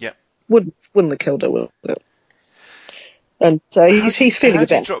 Yeah. Wouldn't have killed her, would it? And so he's feeling a bit.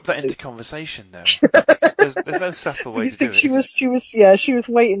 How do you drop that into conversation, though? there's no subtle way to do it. She was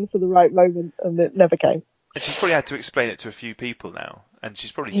waiting for the right moment, and it never came. And she's probably had to explain it to a few people now, and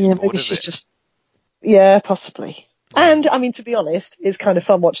she's probably just bored of it. Yeah, possibly. And, to be honest, it's kind of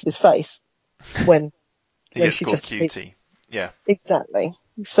fun watching his face when she just... Cutie. Yeah. Exactly.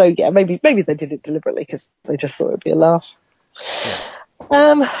 So, yeah, maybe they did it deliberately because they just thought it would be a laugh.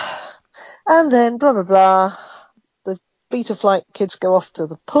 Yeah. And then blah, blah, blah. The Beta Flight kids go off to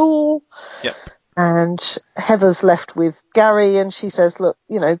the pool. Yep. And Heather's left with Gary, and she says, look,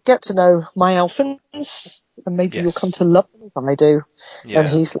 get to know my Alphans, and maybe you'll come to love them if I do. Yeah. And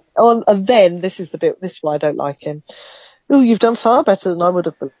he's and then this is why I don't like him. Oh, you've done far better than I would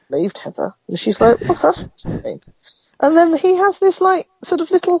have believed, Heather. And she's like, what's that supposed to mean? And then he has this sort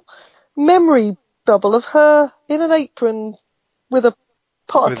of little memory bubble of her in an apron with a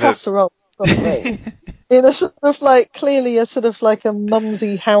pot of casserole or something. In a sort of clearly a sort of a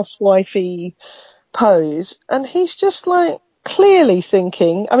mumsy housewifey pose. And he's just clearly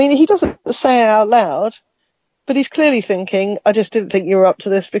thinking, I mean, he doesn't say it out loud, but he's clearly thinking, I just didn't think you were up to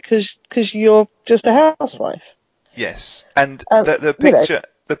this because you're just a housewife. Yes. And the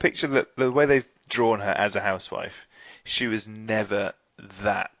picture that the way they've drawn her as a housewife, she was never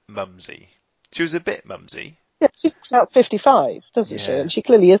that mumsy. She was a bit mumsy. Yeah, she looks about 55, doesn't she? And she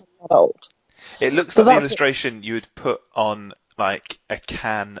clearly isn't that old. It looks like the illustration you would put on a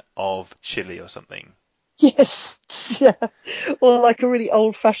can of chili or something. Yes, yeah. Or a really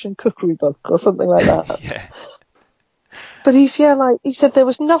old-fashioned cookery book or something like that. Yeah. But he said there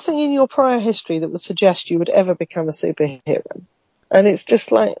was nothing in your prior history that would suggest you would ever become a superhero. And it's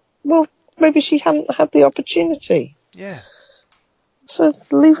just well, maybe she hadn't had the opportunity. Yeah. So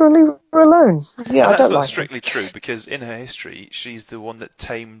leave her alone. Yeah, and I don't like that's not strictly true, because in her history, she's the one that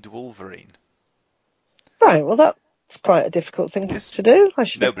tamed Wolverine. Right, well, that's quite a difficult thing to do. I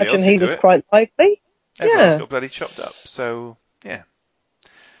should imagine he was quite lively. Everyone's got bloody chopped up, so, yeah.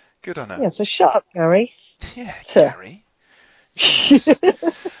 Good on her. Yeah, so shut up, Gary. Yeah, Gary.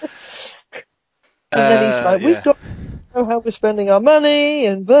 And then he's like, we've got to know how we're spending our money,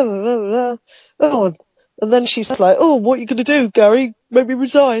 and blah, blah, blah, blah. Oh, and then she's like, oh, what are you going to do, Gary? Maybe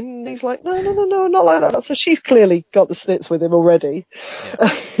resign. And he's like, no, not like that. So she's clearly got the snits with him already.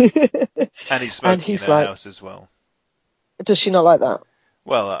 Yeah. And he's smoking in her house as well. Does she not like that?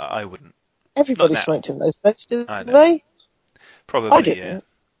 Well, I wouldn't. Everybody smoked in those days, didn't they? Probably, I didn't. Yeah.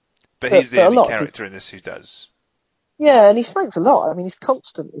 But he's the only character in this who does. Yeah, and he smokes a lot. I mean, he's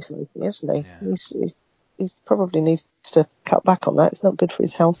constantly smoking, isn't he? Yeah. He probably needs to cut back on that. It's not good for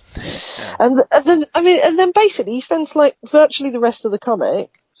his health. Yeah. And then basically he spends virtually the rest of the comic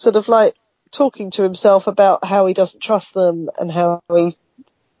sort of talking to himself about how he doesn't trust them and how he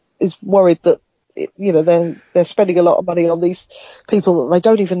is worried that they're spending a lot of money on these people that they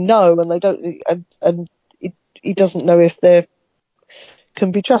don't even know, and they don't and he doesn't know if they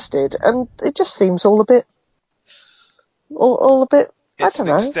can be trusted, and it just seems all a bit I don't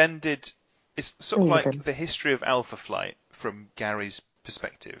know. Extended. It's sort of like the history of Alpha Flight from Gary's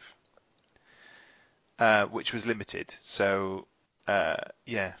perspective, which was limited. So,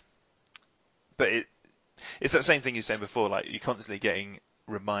 yeah. But it's that same thing you were saying before, you're constantly getting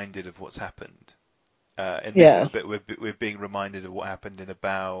reminded of what's happened. In this little bit, we're being reminded of what happened in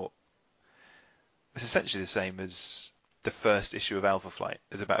about... It's essentially the same as the first issue of Alpha Flight.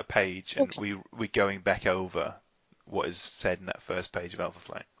 There's about a page, and we're going back over what is said in that first page of Alpha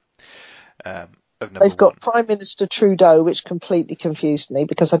Flight. They've got Prime Minister Trudeau, which completely confused me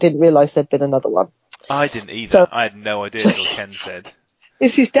because I didn't realise there'd been another one. I didn't either. So, I had no idea until Ken said.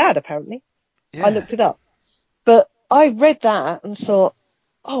 It's his dad, apparently. Yeah. I looked it up. But I read that and thought,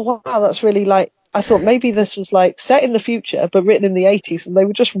 oh, wow, that's really I thought maybe this was set in the future, but written in the 80s, and they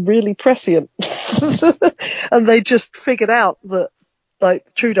were just really prescient. And they just figured out that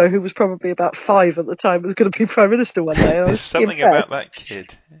Trudeau, who was probably about 5 at the time, was going to be Prime Minister one day. There's something about that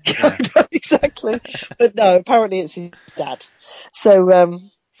kid. Yeah. No, exactly. But no, apparently it's his dad. So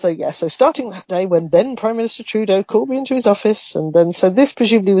starting that day when then Prime Minister Trudeau called me into his office, and then, so this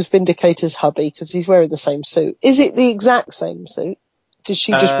presumably was Vindicator's hubby because he's wearing the same suit. Is it the exact same suit? Did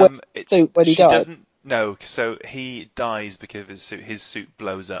she just wear the suit when he died? No, so he dies because his suit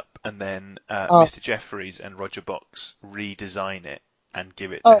blows up, and then Mr. Jeffries and Roger Box redesign it and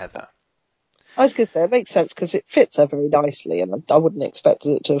give it to Heather. I was going to say, it makes sense because it fits her very nicely, and I wouldn't expect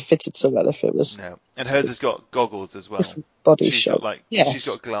it to have fitted so well if it was... No, and hers has got goggles as well. She's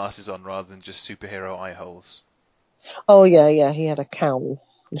got glasses on rather than just superhero eye holes. Oh, yeah, he had a cowl,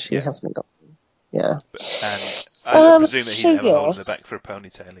 and she hasn't got them. Yeah. And I presume that he didn't have a hole in the back for a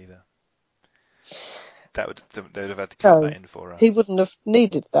ponytail either. They would have had to cut that in for her. He wouldn't have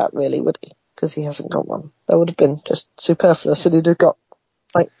needed that, really, would he? Because he hasn't got one. That would have been just superfluous, and he'd have got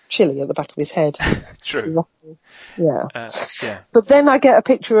chili at the back of his head. True. Yeah. But then I get a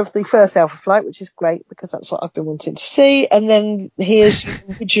picture of the first Alpha Flight, which is great because that's what I've been wanting to see. And then here's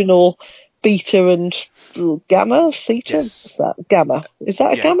the original Beta and Gamma, Theta. Yes. Gamma. Is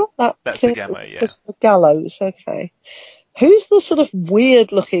that a Gamma? That's the Gamma, yeah. The gallows, okay. Who's the sort of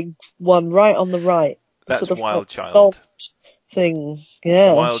weird-looking one right on the right? The That's sort of Wild like Child. blonde thing.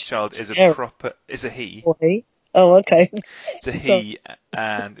 Yeah. Wild Child is Scary. is a he. Boy. Oh, okay. It's a So, he,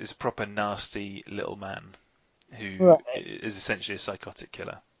 and is a proper nasty little man who right. is essentially a psychotic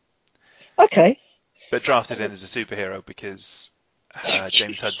killer. Okay. But drafted in as a superhero because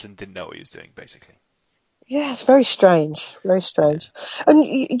James Hudson didn't know what he was doing, basically. Yeah, it's very strange. Very strange. And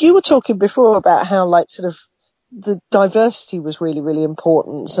you were talking before about how, like, sort of the diversity was really, really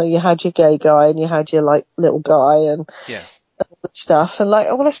important. So you had your gay guy and you had your, like, little guy and Yeah. stuff. And, like,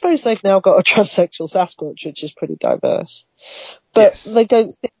 well, I suppose they've now got a transsexual Sasquatch, which is pretty diverse. But Yes. they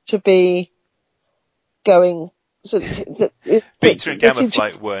don't seem to be going... Beta and Gamma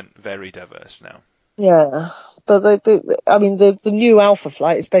Flight weren't very diverse now. Yeah, but the new Alpha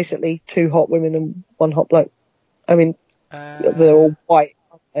Flight is basically 2 hot women and 1 hot bloke. I mean, they're all white,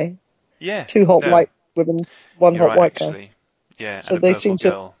 aren't they? Yeah. 2 hot white women, 1 You're hot right, white actually. guy. Yeah, So and a they purple seem to.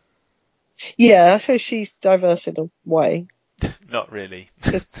 girl. Yeah, I suppose she's diverse in a way. Not really.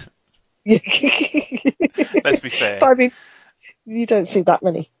 Let's be fair. But I mean, you don't see that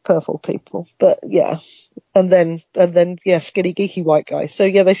many purple people, but yeah. And then, yeah, skinny, geeky white guy. So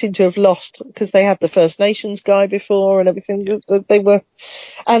yeah, they seem to have lost, because they had the First Nations guy before and everything. Yeah. They were,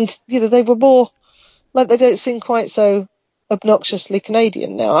 and, they were more, like, they don't seem quite so obnoxiously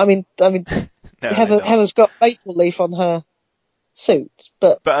Canadian now. I mean, No, Heather's got maple leaf on her suit,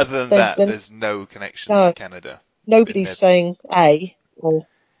 but other than that, there's no connection to Canada. Nobody's saying A or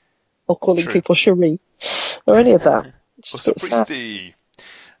calling True. people Cherie or any of that. Or Sapristi.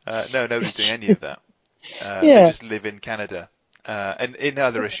 No, nobody's doing any of that. Yeah. They just live in Canada. And in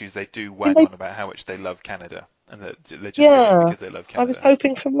other issues, they do wag on about how much they love Canada. And that they're just living because they love Canada. I was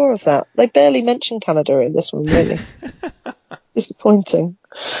hoping for more of that. They barely mention Canada in this one, really. Disappointing.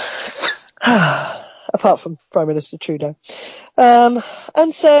 Apart from Prime Minister Trudeau.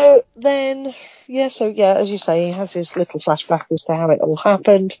 And so then, as you say, he has his little flashback as to how it all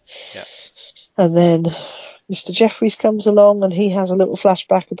happened. Yeah. And then Mr. Jeffries comes along and he has a little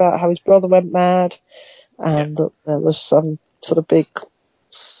flashback about how his brother went mad and that there was some sort of big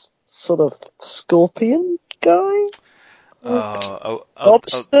sort of scorpion guy.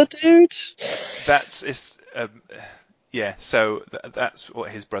 Lobster dude. So that's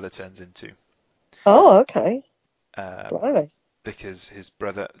what his brother turns into. Oh, okay. Blimey. Because his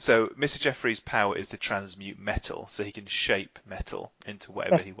brother... So Mr. Jeffries' power is to transmute metal, so he can shape metal into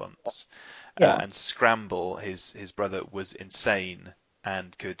whatever he wants. Yeah. And Scramble, his brother, was insane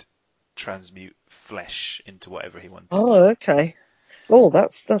and could transmute flesh into whatever he wanted. Oh, okay. Oh,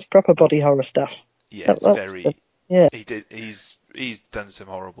 that's proper body horror stuff. Yeah, it's very... Yeah. He's done some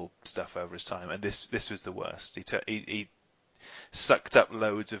horrible stuff over his time, and this was the worst. He sucked up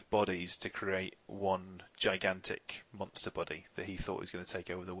loads of bodies to create one gigantic monster body that he thought was going to take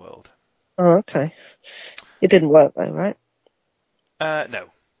over the world. Oh, okay. It didn't work though, right? No.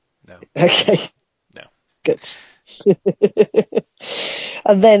 Okay. No. Good.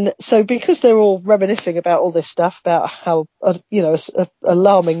 And then, so because they're all reminiscing about all this stuff, about how, an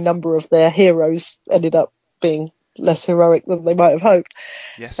alarming number of their heroes ended up being less heroic than they might have hoped.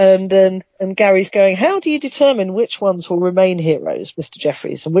 Yes. And Gary's going, how do you determine which ones will remain heroes, Mr.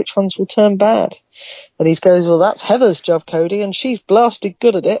 Jeffries, and which ones will turn bad? And he goes, well, that's Heather's job, Cody, and she's blasted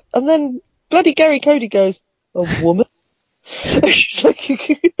good at it. And then bloody Gary Cody goes, a woman? She's like,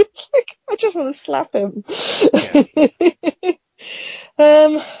 I just want to slap him.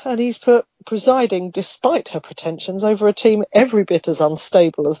 And he's put presiding despite her pretensions over a team every bit as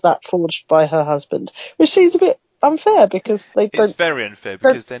unstable as that forged by her husband, which seems a bit unfair because it's very unfair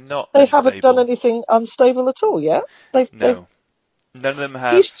because they're not. They haven't done anything unstable at all yet. None of them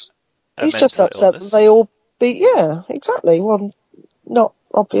have. He's just upset that they all beat. Yeah, exactly. Well, not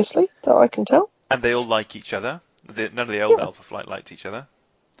obviously that I can tell. And they all like each other. None of the old Alpha Flight liked each other.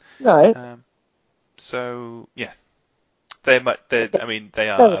 Right. So yeah, they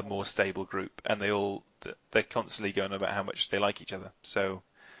are a more stable group, and they're constantly going about how much they like each other. So.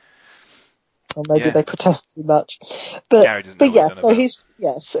 Or maybe they protest too much, but Gary doesn't know what he's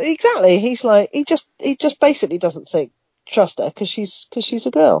exactly. He's like he just basically doesn't trust her because she's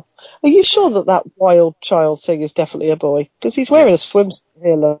a girl. Are you sure that wild child thing is definitely a boy? Because he's wearing a swimsuit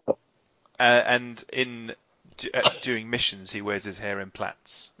here, look. And in doing missions, he wears his hair in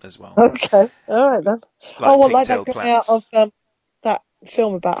plaits as well. Okay, all right then. Like that guy out of that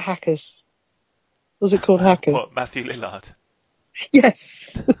film about hackers. Was it called Hackers? What, Matthew Lillard?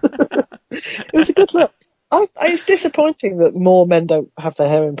 Yes. It was a good look. It's disappointing that more men don't have their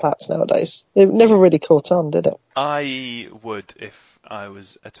hair in plaits nowadays. It never really caught on, did it? I would if I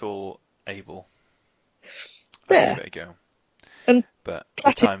was at all able. Yeah. I'd give it a go. And but the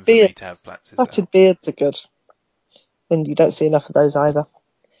plaited time for me beards. to have plaits is Plaited beards are good. And you don't see enough of those either.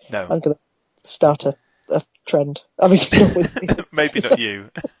 no. I'm going to start a trend. I mean, not with beards. Maybe not you.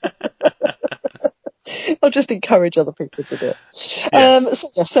 I'll just encourage other people to do it. Yeah.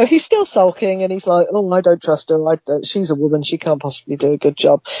 So he's still sulking, and he's like, "Oh, I don't trust her. She's a woman. She can't possibly do a good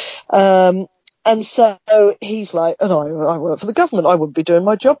job." And so he's like, "And I work for the government. I wouldn't be doing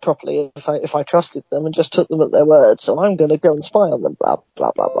my job properly if I trusted them and just took them at their word. So I'm going to go and spy on them." Blah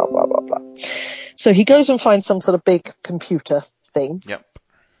blah blah blah blah blah blah. So he goes and finds some sort of big computer thing. Yep.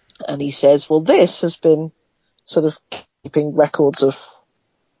 And he says, "Well, this has been sort of keeping records of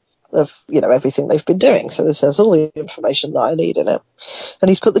everything they've been doing. So this has all the information that I need in it." And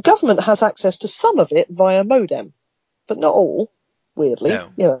he's put the government has access to some of it via modem, but not all, weirdly.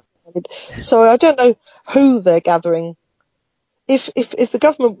 No. So I don't know who they're gathering. If the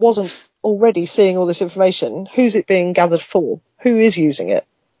government wasn't already seeing all this information, who's it being gathered for? Who is using it?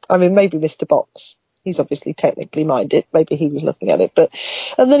 I mean, maybe Mr. Box. He's obviously technically minded. Maybe he was looking at it.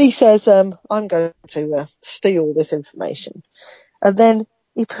 And then he says, "I'm going to steal this information." And then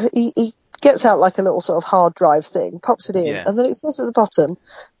he gets out like a little sort of hard drive thing, pops it in, and then it says at the bottom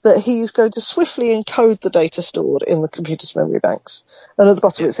that he's going to swiftly encode the data stored in the computer's memory banks. And at the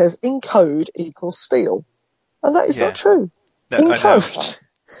bottom it says encode equals steal. And that is not true. No, Encode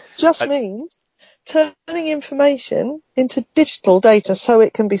just means turning information into digital data so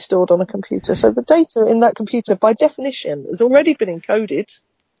it can be stored on a computer. So the data in that computer, by definition, has already been encoded.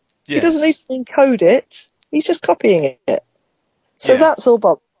 Yes. He doesn't need to encode it. He's just copying it. So that's all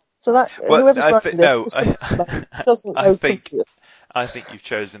Bob. So that whoever's writing this doesn't know computers. I think you've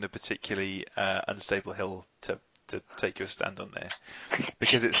chosen a particularly unstable hill to take your stand on there,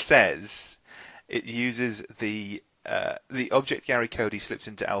 because it says it uses the object Gary Cody slips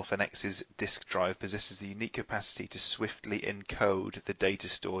into Alphanex's disk drive possesses the unique capacity to swiftly encode the data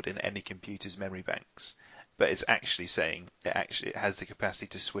stored in any computer's memory banks. But it's actually saying it has the capacity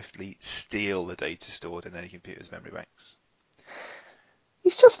to swiftly steal the data stored in any computer's memory banks.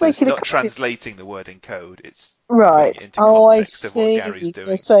 He's just making it's not translating the word encode. It's right. It into context of what Gary's doing.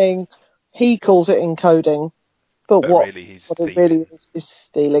 They're saying he calls it encoding, but what really he's what it really is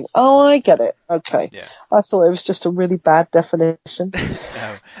stealing. Oh, I get it. Okay. Yeah. I thought it was just a really bad definition.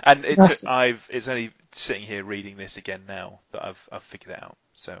 No, and it's only sitting here reading this again now that I've figured it out.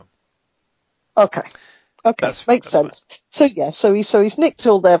 So. Okay. Makes sense. Fine. So he's nicked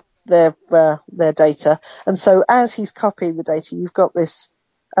all their data, and so as he's copying the data, you've got this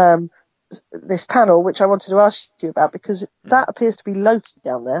panel which I wanted to ask you about, because that appears to be Loki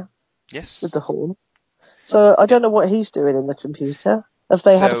down there. Yes. With the horn. So I don't know what he's doing in the computer. Have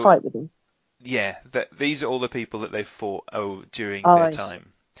they had a fight with him? Yeah, these are all the people that they fought during their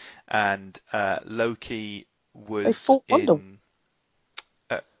time, and Loki was they fought Wonder Woman.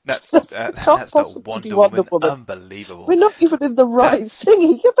 That's not Wonder Woman. Unbelievable. We're not even in the right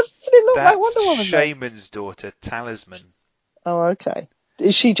thing. Yeah, but isn't it not like Wonder Woman? That's Shaman's daughter, Talisman. Oh, okay.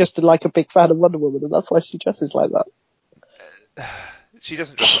 Is she just like a big fan of Wonder Woman, and that's why she dresses like that? She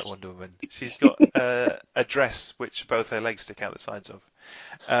doesn't dress like Wonder Woman. She's got a dress which both her legs stick out the sides of.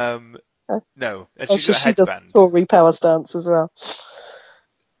 No, and she's got a headband. She does Tory power stance as well.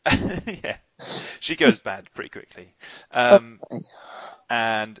 Yeah, she goes bad pretty quickly.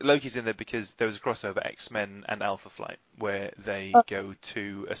 And Loki's in there because there was a crossover, X-Men and Alpha Flight, where they go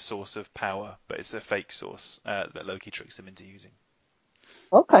to a source of power, but it's a fake source that Loki tricks them into using.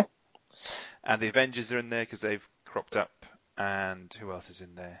 Okay. And the Avengers are in there because they've cropped up. And who else is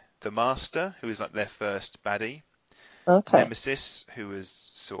in there? The Master, who is like their first baddie. Okay. Nemesis, who is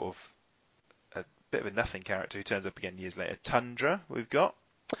sort of a bit of a nothing character who turns up again years later. Tundra, we've got.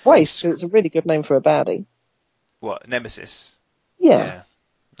 Waste, it's a really good name for a baddie. What, Nemesis? Yeah,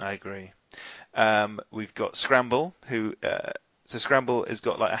 I agree. We've got Scramble, who so Scramble has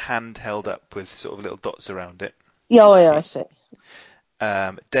got like a hand held up with sort of little dots around it. Yeah, I see.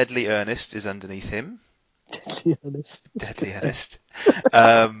 Deadly Ernest is underneath him. Deadly Ernest.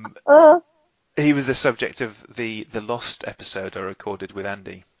 He was the subject of the Lost episode I recorded with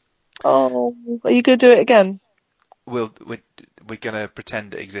Andy. Oh, are you going to do it again? We're going to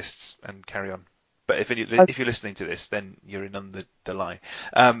pretend it exists and carry on. But if you're listening to this, then you're in on the lie.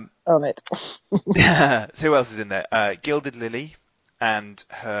 All right. So who else is in there? Gilded Lily and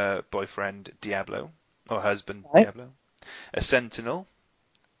her boyfriend Diablo, or husband Diablo. A Sentinel,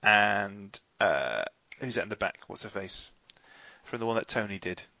 and who's that in the back? What's her face? From the one that Tony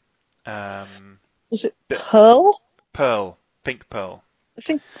did. Was it Pearl? Pearl. Pink Pearl. I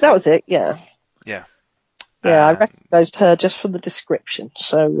think that was it, yeah. Yeah. Yeah, I recognised her just from the description.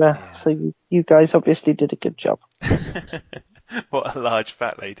 So you guys obviously did a good job. What a large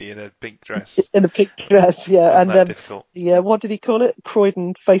fat lady in a pink dress. In a pink dress, yeah. Wasn't And that difficult? yeah, what did he call it?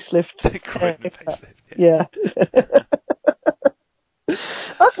 Croydon facelift. Croydon facelift. Yeah.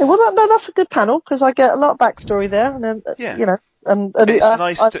 Okay, well that's a good panel because I get a lot of backstory there, and then Yeah. you know, and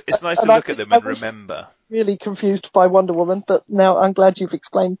It's nice to look at them and remember. Really confused by Wonder Woman, but now I'm glad you've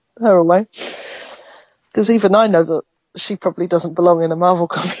explained her away, because even I know that she probably doesn't belong in a Marvel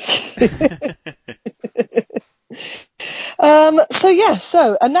comic.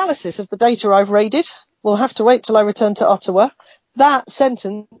 So analysis of the data I've raided. We'll have to wait till I return to Ottawa. That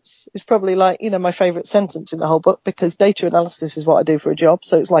sentence is probably like, my favourite sentence in the whole book, because data analysis is what I do for a job.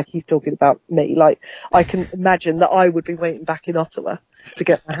 So it's like he's talking about me. Like, I can imagine that I would be waiting back in Ottawa to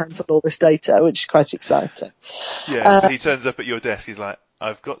get my hands on all this data, which is quite exciting. Yeah, so he turns up at your desk, he's like,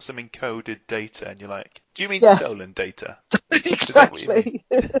 I've got some encoded data, and you're like, do you mean stolen data? Exactly.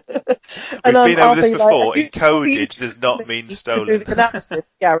 We've been over this before. Encoded does not mean stolen. To do the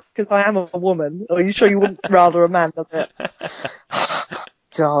analysis, Gareth, because I am a woman. Are you sure you wouldn't rather a man, does it?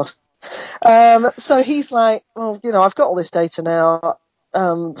 God. So he's like, well, I've got all this data now.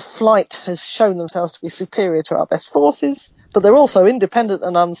 Flight has shown themselves to be superior to our best forces, but they're also independent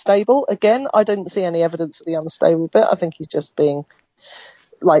and unstable. Again, I don't see any evidence of the unstable bit. I think he's just being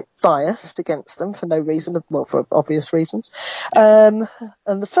biased against them for no reason, well, for obvious reasons. And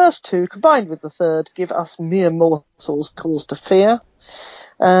the first two, combined with the third, give us mere mortals cause to fear.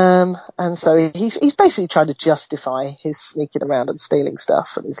 And so he's basically trying to justify his sneaking around and stealing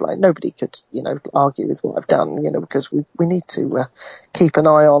stuff. And he's like, nobody could, argue with what I've done, because we need to keep an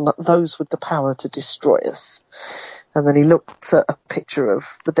eye on those with the power to destroy us. And then he looks at a picture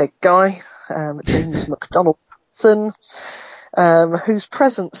of the dead guy, James McDonaldson, whose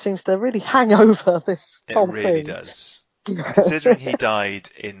presence seems to really hang over this whole thing. It really does. Considering he died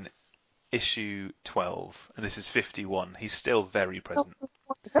in issue 12, and this is 51, he's still very present.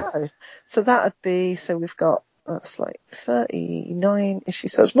 So that would be, we've got, that's 39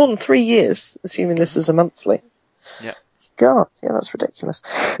 issues, so it's more than 3 years, assuming this was a monthly. Yeah. God, yeah, that's ridiculous.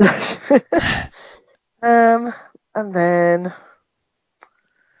 And then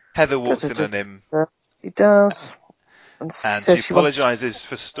Heather walks in on him. She does. And she apologises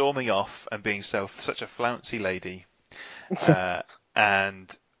for storming off and being such a flouncy lady.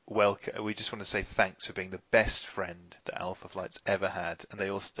 And we just want to say thanks for being the best friend that Alpha Flight's ever had. And they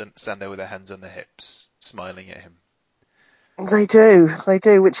all stand there with their hands on their hips, smiling at him. They do,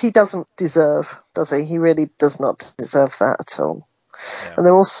 which he doesn't deserve, does he? He really does not deserve that at all. No. And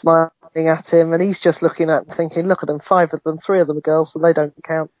they're all smiling at him, and he's just looking at them thinking, look at them, 5 of them, 3 of them are girls, so they don't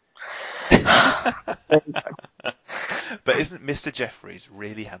count. But isn't Mr. Jeffries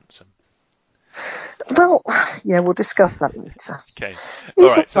really handsome? Well, yeah, we'll discuss that later. Okay. All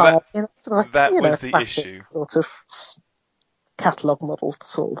right. So that was the issue. Sort of catalogue model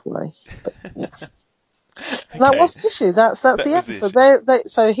sort of way. But, yeah. Okay. That was the issue. That's the episode.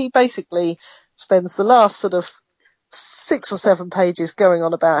 So he basically spends the last sort of 6 or 7 pages going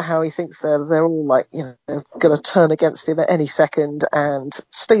on about how he thinks they're all going to turn against him at any second and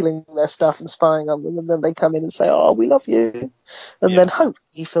stealing their stuff and spying on them, and then they come in and say, "Oh, we love you," and then hopefully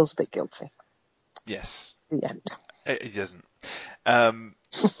he feels a bit guilty. Yes. The end. It doesn't.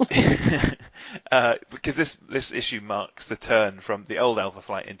 Because this issue marks the turn from the old Alpha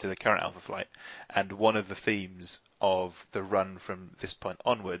Flight into the current Alpha Flight, and one of the themes of the run from this point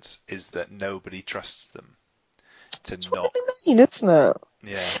onwards is that nobody trusts them. That's what they mean, isn't it?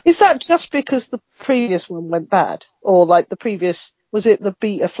 Yeah. Is that just because the previous one went bad, or the previous? Was it the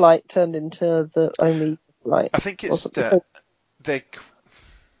Beta Flight turned into the Omega Flight? I think it's that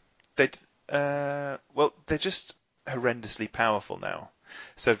they're just horrendously powerful now.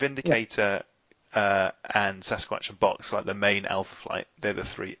 So Vindicator and Sasquatch and Box, the main Alpha Flight, they're the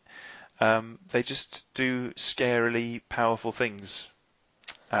 3. They just do scarily powerful things,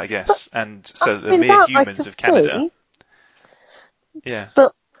 I guess. And so the mere humans of Canada. Yeah.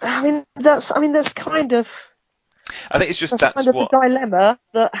 But that's kind of. I think it's just that's kind of a dilemma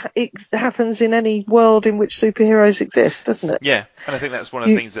that happens in any world in which superheroes exist, doesn't it? Yeah, and I think that's one of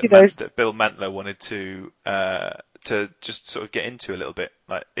the things that Bill Mantlo wanted to just sort of get into a little bit.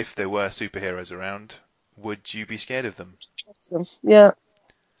 Like, if there were superheroes around, would you be scared of them? Yeah.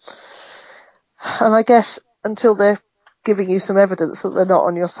 And I guess until they're giving you some evidence that they're not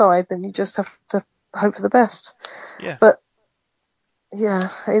on your side, then you just have to hope for the best. Yeah. But yeah,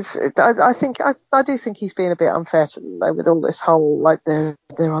 I do think he's being a bit unfair to them with all this whole they're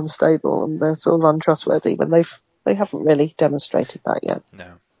unstable and they're sort of untrustworthy when they haven't really demonstrated that yet.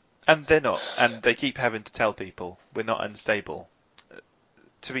 No, and they're not, and they keep having to tell people we're not unstable.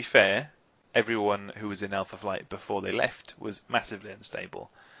 To be fair, everyone who was in Alpha Flight before they left was massively unstable,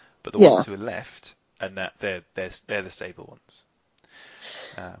 but the Yeah. ones who were left, and that they're the stable ones.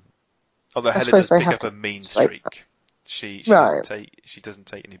 Although I Heather suppose does they pick have up to a mean explain streak. She Right. doesn't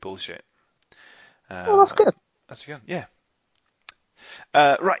take any bullshit. Well, that's good. That's good. Yeah.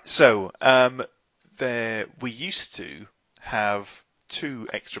 Right. So we used to have 2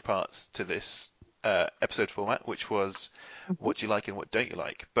 extra parts to this episode format, which was what do you like and what don't you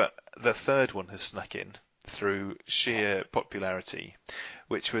like. But the third one has snuck in through sheer popularity,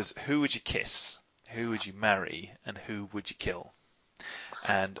 which was who would you kiss, who would you marry, and who would you kill.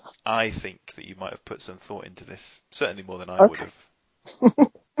 And I think that you might have put some thought into this, certainly more than I would have.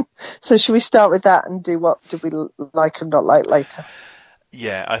 So should we start with that and do what do we like and not like later?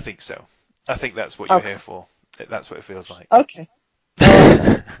 Yeah, I think so. I think that's what you're here for. That's what it feels like. Okay.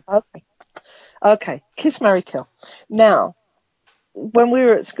 Okay. Okay. Kiss, marry, kill. Now, when we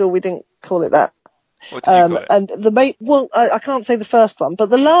were at school, we didn't call it that. What did you call it? And I can't say the first one,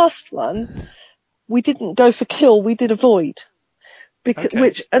 but the last one, we didn't go for kill, we did avoid.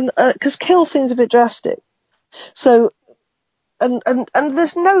 Because kill seems a bit drastic. So, and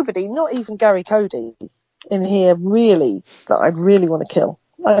there's nobody, not even Gary Cody in here really, that I'd really want to kill.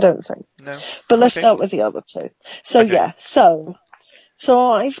 I don't think. No. But let's start with the other 2. So Okay. yeah, so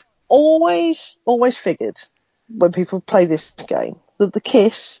I've always figured when people play this game that the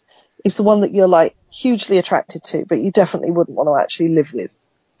kiss is the one that you're like hugely attracted to, but you definitely wouldn't want to actually live with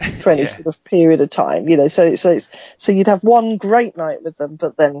for any sort of period of time, you know. So you'd have one great night with them,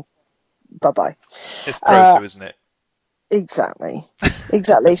 but then bye bye. It's proto, isn't it? Exactly.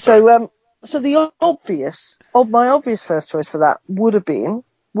 So my obvious first choice for that would have been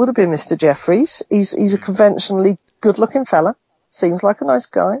Mr. Jeffries. He's a conventionally good-looking fella. Seems like a nice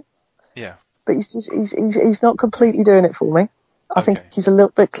guy. Yeah. But he's not completely doing it for me. I think he's a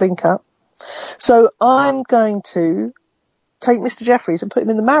little bit clean cut. So I'm going to take Mr. Jeffries and put him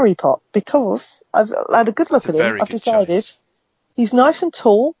in the marry pot because I've had a good look at him. I've decided he's nice and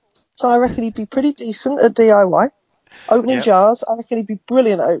tall, so I reckon he'd be pretty decent at DIY. Opening jars, I reckon he'd be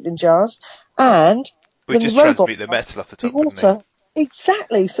brilliant at opening jars. And we just transmute the metal off the top, wouldn't he?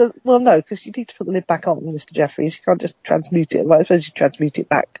 Exactly. So, well, no, because you need to put the lid back on, Mr. Jeffries. You can't just transmute it. Well, I suppose you transmute it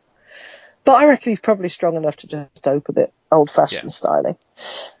back. But I reckon he's probably strong enough to just open it, old-fashioned styling.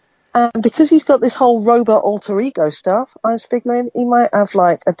 And because he's got this whole robot alter ego stuff, I was figuring he might have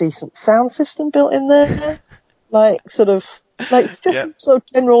like a decent sound system built in there, sort of some sort of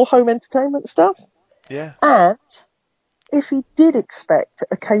general home entertainment stuff. Yeah. And if he did expect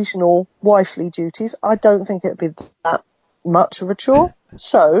occasional wifely duties, I don't think it'd be that much of a chore.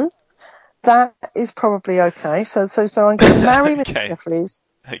 So that is probably okay. So I'm going to marry Mr. Jeffries.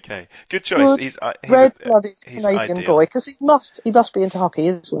 Okay, good choice. He's red-blooded Canadian boy, because he must be into hockey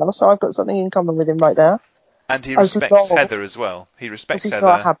as well. So I've got something in common with him right there. And he respects Heather as well. He respects Heather. He's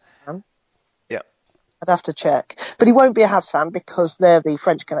not a Habs fan. Yeah, I'd have to check, but he won't be a Habs fan because they're the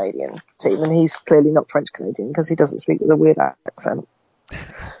French Canadian team, and he's clearly not French Canadian because he doesn't speak with a weird accent.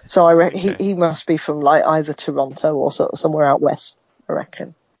 So I reckon he must be from like either Toronto or sort of somewhere out west. I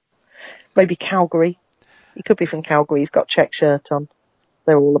reckon maybe Calgary. He could be from Calgary. He's got check shirt on.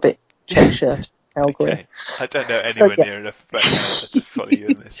 They're all a bit check shirt. Calgary. Okay. I don't know anywhere near enough about Canada to follow you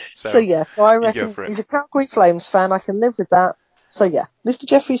in this. So I reckon he's a Calgary Flames fan. I can live with that. So yeah, Mr.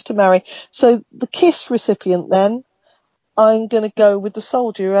 Jeffries to marry. So the kiss recipient then, I'm going to go with the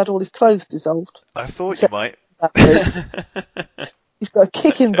soldier who had all his clothes dissolved. I thought you might. He's got a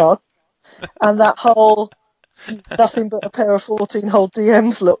kicking bod and that whole nothing but a pair of 14-hole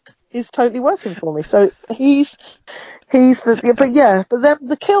DMs look is totally working for me. So he's but then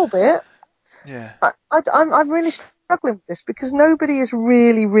the kill bit. Yeah. I'm really struggling with this because nobody is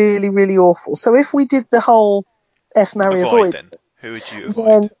really, really, really awful. So if we did the whole F, marry, avoid, then who would you avoid?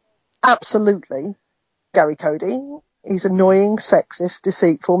 Then absolutely Gary Cody. He's annoying, sexist,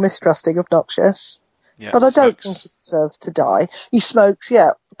 deceitful, mistrusting, obnoxious. Yeah, but I don't think he deserves to die. He smokes,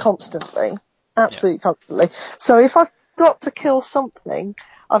 constantly. Absolutely constantly. So if I've got to kill something,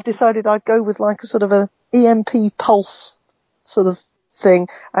 I've decided I'd go with like a sort of an EMP pulse sort of thing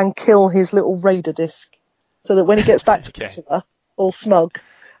and kill his little radar disc. So that when he gets back to Ottawa, all smug,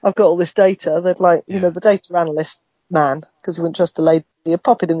 I've got all this data that the data analyst man, because he wouldn't trust a lady, he'd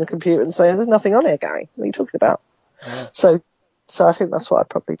pop it in the computer and say, there's nothing on here, Gary. What are you talking about? Yeah. So I think that's what I'd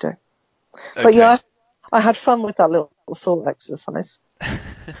probably do. Okay. But I had fun with that little thought exercise.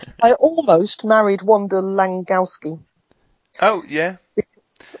 I almost married Wanda Langowski. Oh, yeah.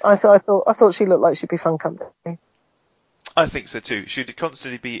 I thought she looked like she'd be fun company. I think so too. She'd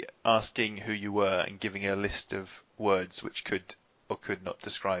constantly be asking who you were and giving a list of words which could or could not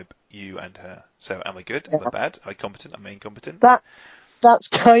describe you and her. So am I good? Yeah. Am I bad? Am I competent? Am I incompetent? That's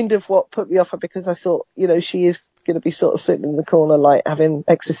kind of what put me off her, because I thought, she is going to be sort of sitting in the corner, like having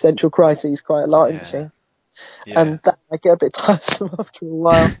existential crises quite a lot, isn't she? Yeah. And that might get a bit tiresome after a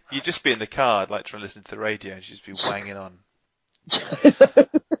while. You'd just be in the car, like trying to listen to the radio, and she'd just be wanging on.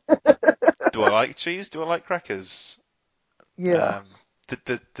 Do I like cheese? Do I like crackers? Yeah.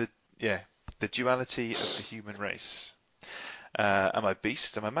 The duality of the human race. Am I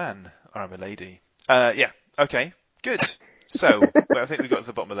beast? Am I man? Or am I lady? Yeah. Okay. Good. So I think we got to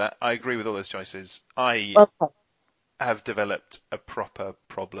the bottom of that. I agree with all those choices. I have developed a proper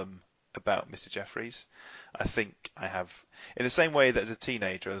problem about Mr. Jeffries. I think I have, in the same way that as a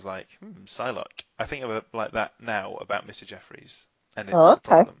teenager I was like, Psylocke. I think I'm like that now about Mr. Jeffries, and it's a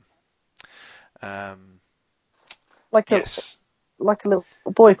problem. Yes. Like a little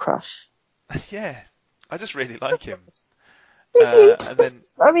boy crush. Yeah, I just really like him. And then,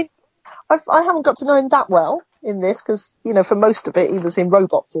 I mean, I haven't got to know him that well in this, because, for most of it he was in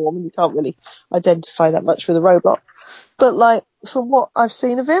robot form and you can't really identify that much with a robot. But like, from what I've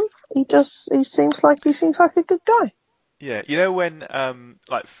seen of him, he seems like a good guy. Yeah, when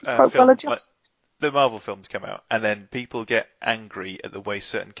quite well adjusted. The Marvel films come out, and then people get angry at the way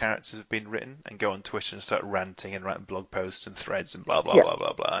certain characters have been written and go on Twitter and start ranting and writing blog posts and threads and blah, blah, blah,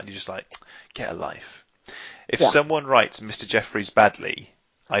 blah, blah. And you're just like, get a life. If someone writes Mr. Jeffries badly,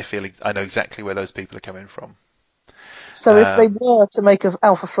 I know exactly where those people are coming from. So if they were to make an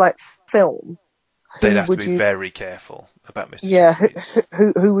Alpha Flight film, they'd have to be very careful about Mr. Jeffries. Yeah,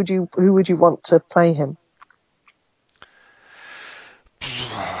 who would you want to play him?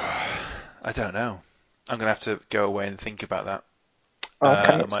 I don't know. I'm going to have to go away and think about that.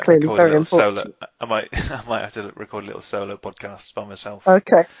 Okay, it's clearly very important. I might have to record a little solo podcast by myself.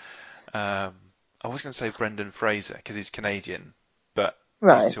 Okay. I was going to say Brendan Fraser, because he's Canadian, but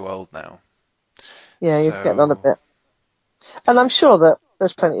he's too old now. Yeah, he's getting on a bit. And I'm sure that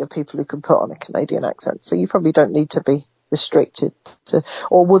there's plenty of people who can put on a Canadian accent, so you probably don't need to be restricted to,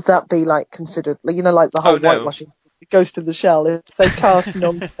 or would that be like considered, like the whole whitewashing Ghost in the Shell, if they cast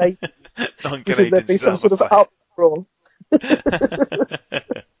non-Canadian, there'd be some sort of uproar.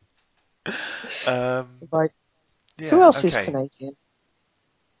 Who else is Canadian?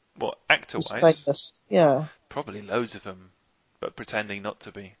 What, actor-wise? Yeah. Probably loads of them, but pretending not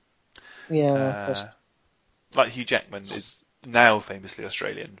to be. Yeah. Like Hugh Jackman is now famously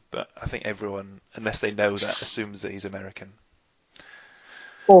Australian, but I think everyone, unless they know that, assumes that he's American.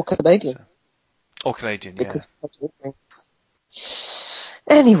 Or Canadian. Or Canadian, because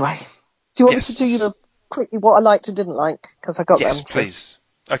anyway, do you want me to do quickly what I liked and didn't like? Because I got them. Yes, please.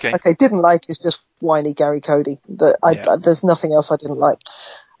 Okay. Okay, didn't like is just whiny Gary Cody. There's nothing else I didn't like.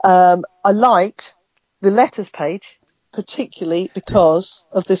 I liked the letters page, particularly because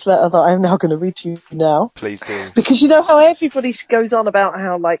of this letter that I'm now going to read to you now. Please do. Because you know how everybody goes on about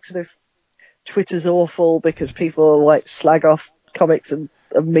how like sort of Twitter's awful because people like slag off comics and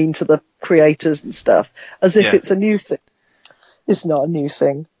are mean to the creators and stuff, as if it's a new thing. It's not a new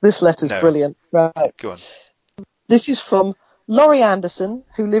thing. This letter's brilliant. Right. Go on. This is from Laurie Anderson,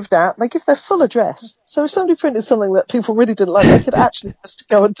 who lived at, they give their full address. So if somebody printed something that people really didn't like, they could actually just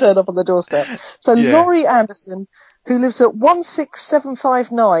go and turn up on the doorstep. So Laurie Anderson, who lives at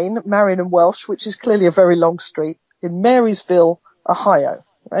 16759 Marion and Welsh, which is clearly a very long street, in Marysville, Ohio,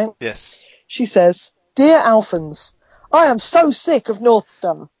 right? Yes. She says, Dear Alphans, I am so sick of North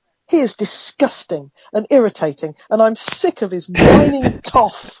Star. He is disgusting and irritating, and I'm sick of his whining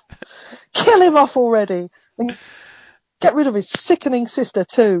cough. Kill him off already, and get rid of his sickening sister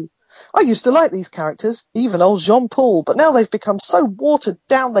too. I used to like these characters, even old Jean-Paul, but now they've become so watered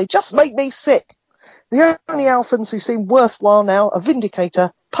down they just make me sick. The only Alphans who seem worthwhile now are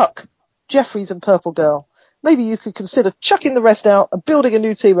Vindicator, Puck, Jeffries and Purple Girl. Maybe you could consider chucking the rest out and building a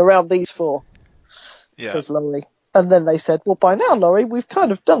new team around these four, says Laurie. And then they said, well, by now, Laurie, we've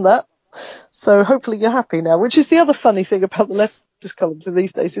kind of done that. So hopefully you're happy now, which is the other funny thing about the letters columns in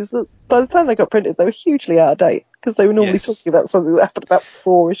these days, is that by the time they got printed, they were hugely out of date because they were normally talking about something that happened about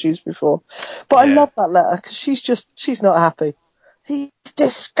 4 issues before. But I love that letter because she's not happy. He's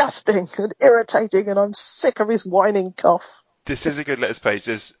disgusting and irritating and I'm sick of his whining cough. This is a good letters page.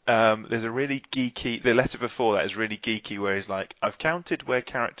 There's a really geeky, the letter before that is really geeky where he's like, I've counted where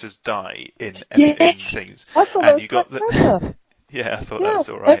characters die in things. I thought that was quite clever. Yeah, I thought that was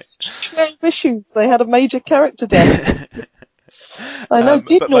alright. 12 issues, they had a major character death. I know,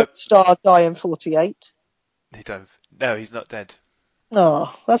 did North Star die in 48? No, he's not dead.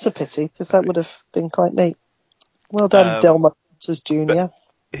 Oh, that's a pity, because that would have been quite neat. Well done, Delma Jr.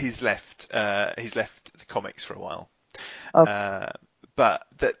 He's left the comics for a while. But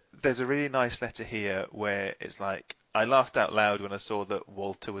there's a really nice letter here where it's like, I laughed out loud when I saw that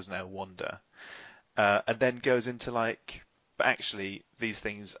Walter was now Wanda. And then goes into like, but actually these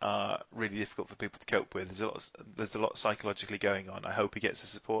things are really difficult for people to cope with. There's a lot psychologically going on. I hope he gets the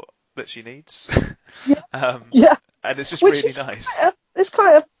support that she needs. Yeah. Yeah. And it's just Which really is nice. It's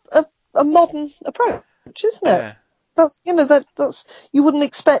quite a modern approach, isn't it? Yeah. That's, that's, you wouldn't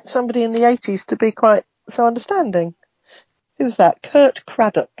expect somebody in the 80s to be quite so understanding. Who was that? Kurt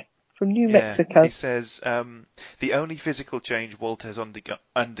Craddock from New Mexico. He says, the only physical change Walter has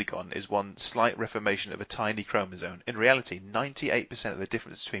undergone is one slight reformation of a tiny chromosome. In reality, 98% of the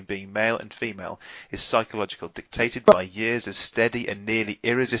difference between being male and female is psychological, dictated by years of steady and nearly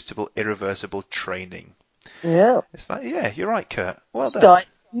irreversible training. Yeah. It's like, yeah, you're right, Kurt. Well This done. guy,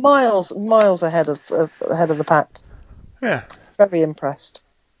 miles ahead of the pack. Yeah. Very impressed.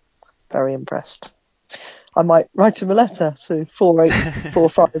 Very impressed. I might write him a letter to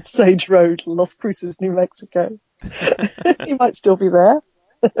 4845 Sage Road, Las Cruces, New Mexico. He might still be there.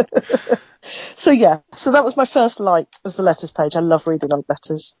 So that was my first was the letters page. I love reading old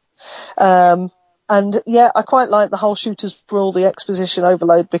letters. And yeah, I quite like the whole shooters rule, the exposition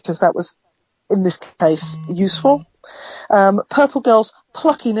overload, because that was, in this case, useful. Purple Girl's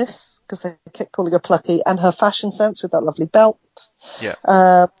pluckiness, because they kept calling her plucky, and her fashion sense with that lovely belt.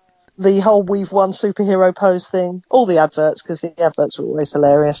 Yeah. The whole we've won superhero pose thing, all the adverts, because the adverts were always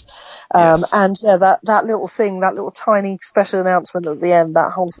hilarious. Yes. And yeah, that little thing, that little tiny special announcement at the end,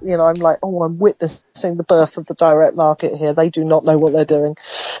 that whole, I'm like, oh, I'm witnessing the birth of the direct market here. They do not know what they're doing.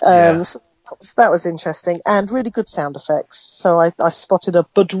 So that was interesting, and really good sound effects. So I spotted a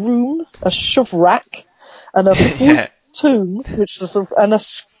bedroom, a shove rack, and a tomb, which was and a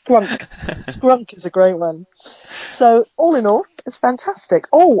skrunk. Skrunk is a great one. So all in all, it's fantastic.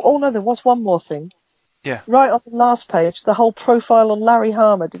 Oh no, there was one more thing. Yeah. Right on the last page, the whole profile on Larry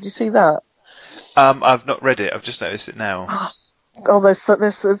Harmer. Did you see that? I've not read it. I've just noticed it now. Oh, there's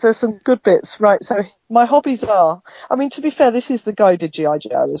some good bits. Right. So my hobbies are, to be fair, this is the guy who did G.I.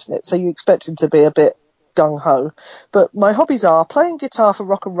 Joe, isn't it? So you expect him to be a bit gung-ho. But my hobbies are playing guitar for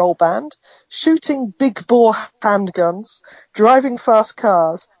rock and roll band, shooting big bore handguns, driving fast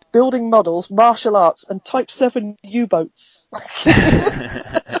cars, building models, martial arts, and Type 7 U-boats.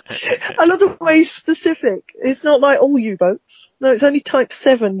 I love the way he's specific. It's not like all U-boats. No, it's only Type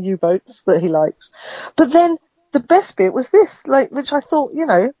 7 U-boats that he likes. But then the best bit was this, which I thought,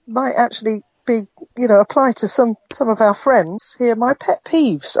 might actually be, apply to some of our friends here. My pet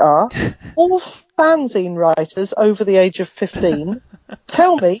peeves are all fanzine writers over the age of 15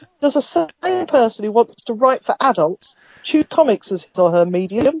 tell me, does a sane person who wants to write for adults choose comics as his or her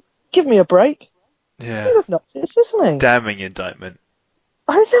medium? Give me a break. Yeah. He's obnoxious, isn't he? Damning indictment.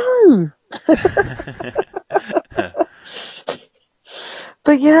 I know.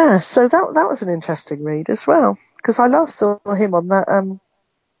 But yeah, so that was an interesting read as well, because I last saw him on that.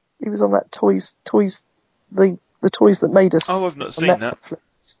 He was on that the toys that made us. Oh, I've not seen that.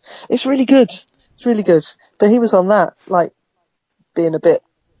 It's really good. It's really good. But he was on that, being a bit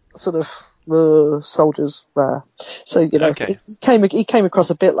sort of soldiers there. So Okay. he came across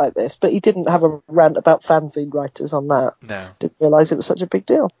a bit like this, but he didn't have a rant about fanzine writers on that. No. Didn't realise it was such a big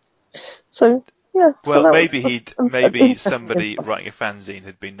deal. So yeah. Well, so maybe somebody writing a fanzine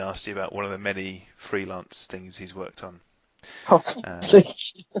had been nasty about one of the many freelance things he's worked on. Possibly.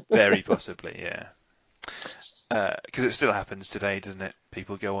 Very possibly, yeah. Because it still happens today, doesn't it?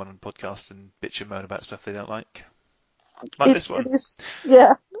 People go on podcasts and bitch and moan about stuff they don't like. Like this one. It is,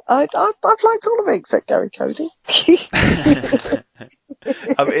 yeah. I've liked all of it except Gary Cody. It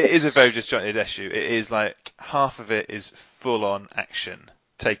is a very disjointed issue. It is like half of it is full on action,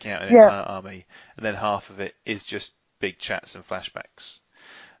 taking out an entire army, and then half of it is just big chats and flashbacks.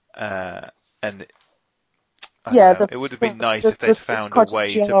 And I don't know, it would have been nice if they'd found a way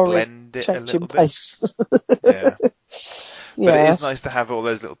to blend it a little bit. Yeah. But it is nice to have all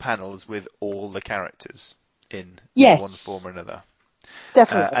those little panels with all the characters in one form or another.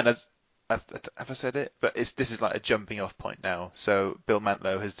 Definitely. And as have I said it? But this is like a jumping off point now. So Bill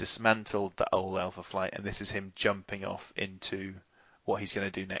Mantlo has dismantled the old Alpha Flight, and this is him jumping off into what he's going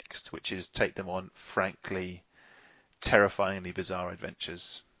to do next, which is take them on frankly terrifyingly bizarre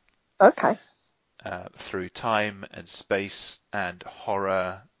adventures. Okay. Through time and space and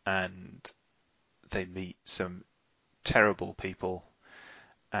horror, and they meet some terrible people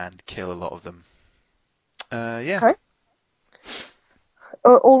and kill a lot of them. Yeah. Okay.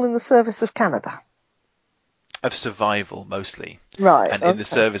 All in the service of Canada. Of survival, mostly. Right. And in the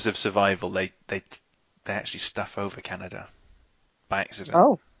service of survival, they actually stuff over Canada by accident.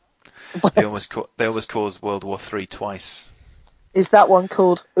 Oh. They almost caused World War III twice. Is that one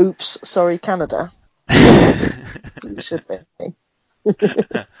called Oops, Sorry Canada? It should be.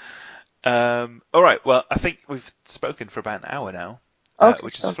 All right. Well, I think we've spoken for about an hour now, Okay,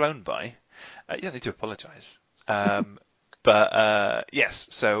 which so has flown by. You don't need to apologise. Yes,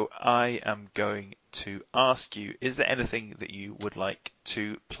 so I am going to ask you, is there anything that you would like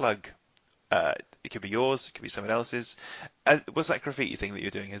to plug? It could be yours, it could be someone else's. What's that graffiti thing that you're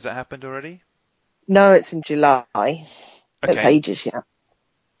doing? Has that happened already? no, it's in July. It's Okay. ages yet.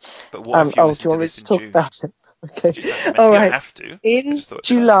 But what if you do listen you to want me this to in talk June? about it? Okay. You don't All right. have to. I In just thought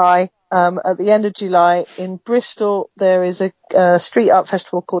it'd be nice. July, at the end of July, in Bristol, there is a street art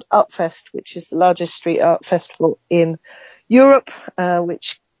festival called Upfest, which is the largest street art festival in Europe,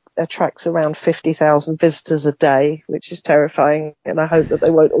 which attracts around 50,000 visitors a day, which is terrifying, and I hope that they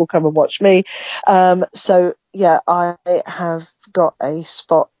won't all come and watch me. So yeah, I have got a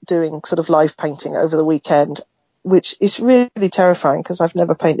spot doing sort of live painting over the weekend, which is really terrifying because I've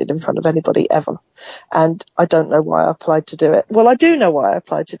never painted in front of anybody ever. And I don't know why I applied to do it. Well, I do know why I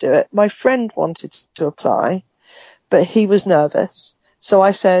applied to do it. My friend wanted to apply, but he was nervous. So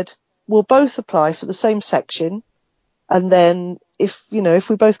I said, we'll both apply for the same section. And then if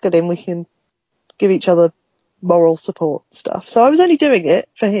we both get in, we can give each other moral support stuff. So I was only doing it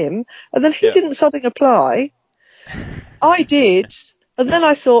for him. And then he didn't suddenly apply. I did. And then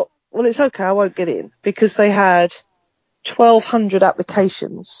I thought, well, it's okay. I won't get in because they had 1,200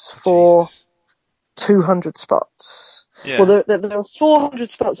 applications for 200 spots. Yeah. Well, there are 400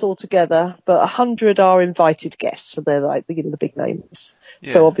 spots altogether, but 100 are invited guests, so they're like the big names. Yeah.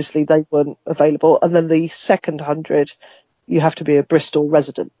 So obviously they weren't available. And then the second 100, you have to be a Bristol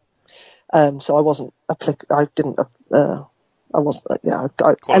resident. So I wasn't eligible.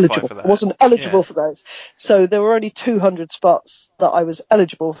 For that. I wasn't eligible for those. So there were only 200 spots that I was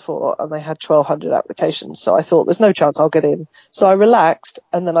eligible for, and they had 1,200 applications. So I thought, there's no chance I'll get in. So I relaxed,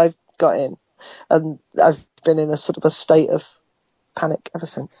 and then I got in. And I've been in a sort of a state of panic ever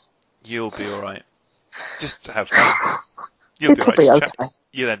since. You'll be all right. Just have fun. It'll be okay.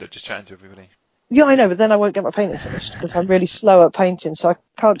 You'll end up just chatting to everybody. Yeah, I know, but then I won't get my painting finished because I'm really slow at painting, so I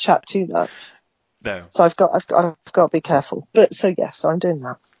can't chat too much. No. So I've got to be careful. But so yes, so I'm doing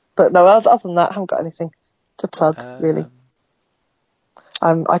that. But no, other than that, I haven't got anything to plug really.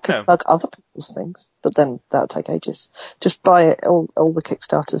 I could plug other people's things, but then that'll take ages. Just buy all the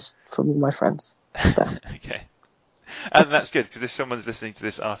Kickstarters from my friends. Okay. And that's good, because if someone's listening to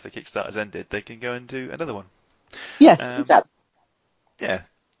this after Kickstarter's ended, they can go and do another one. Yes, exactly. Yeah.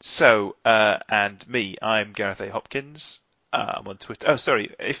 So, and me, I'm Gareth A. Hopkins. I'm on Twitter. Oh,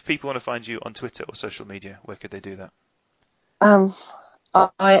 sorry. If people want to find you on Twitter or social media, where could they do that?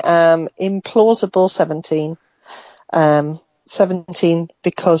 I am Implausible17. 17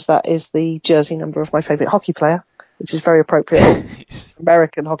 because that is the jersey number of my favourite hockey player, which is very appropriate.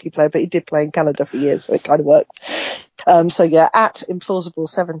 American hockey player, but he did play in Canada for years, so it kind of works. So yeah, at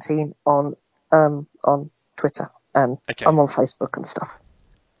Implausible17 on Twitter, and I'm on Facebook and stuff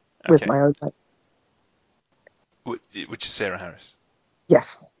with my own name. Which is Sarah Harris.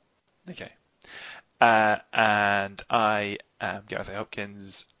 Yes. Okay. And I am Gareth A.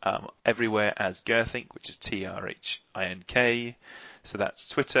 Hopkins, everywhere as Gerthink, which is TRHINK. So that's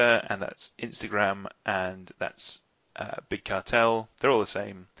Twitter, and that's Instagram, and that's Big Cartel. They're all the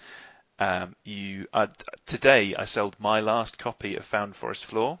same. Today I sold my last copy of Found Forest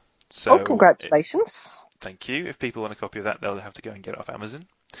Floor. So congratulations. Thank you. If people want a copy of that, they'll have to go and get it off Amazon.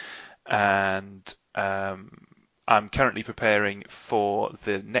 And I'm currently preparing for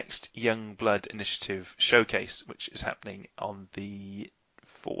the next Young Blood Initiative showcase, which is happening on the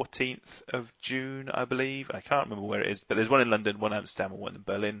 14th of June, I believe. I can't remember where it is, but there's one in London, one in Amsterdam, and one in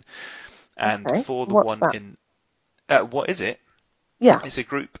Berlin. And for the What's one that? in... what is it? Yeah. It's a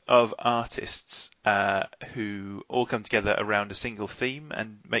group of artists who all come together around a single theme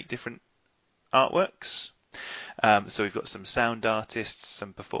and make different artworks. So we've got some sound artists,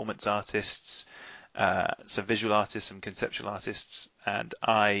 some performance artists, some visual artists, some conceptual artists, and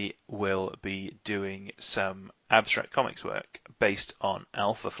I will be doing some abstract comics work based on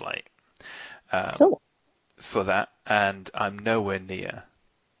Alpha Flight Cool. for that, and I'm nowhere near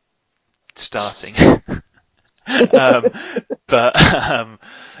starting. I'll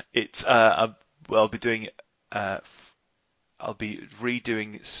be doing I'll be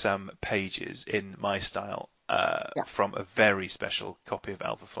redoing some pages in my style from a very special copy of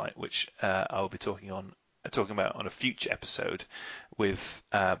Alpha Flight, which I will be talking about on a future episode with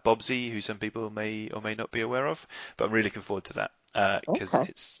Bobsy, who some people may or may not be aware of. But I'm really looking forward to that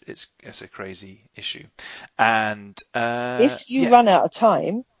because it's a crazy issue. And if you run out of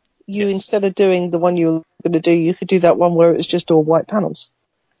time, Yes. instead of doing the one you were going to do, you could do that one where it was just all white panels.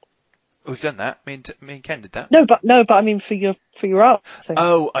 We've done that. Me and Ken did that. No, but I mean for your art thing.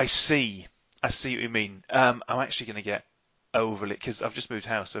 Oh, I see. I see what you mean. I'm actually going to get overly, because I've just moved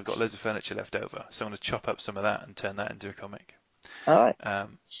house, so I've got loads of furniture left over. So I'm going to chop up some of that and turn that into a comic. All right.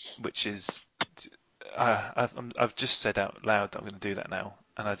 Which is, I've just said out loud that I'm going to do that now,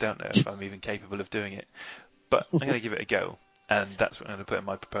 and I don't know if I'm even capable of doing it, but I'm going to give it a go, and that's what I'm going to put in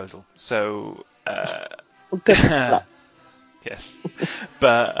my proposal. So, Well, good luck. yes,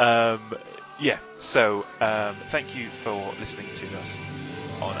 but yeah. So thank you for listening to us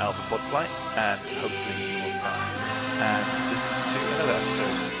on Alpha Podflight, and hopefully you will come and listen to another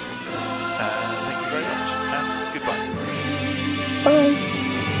episode.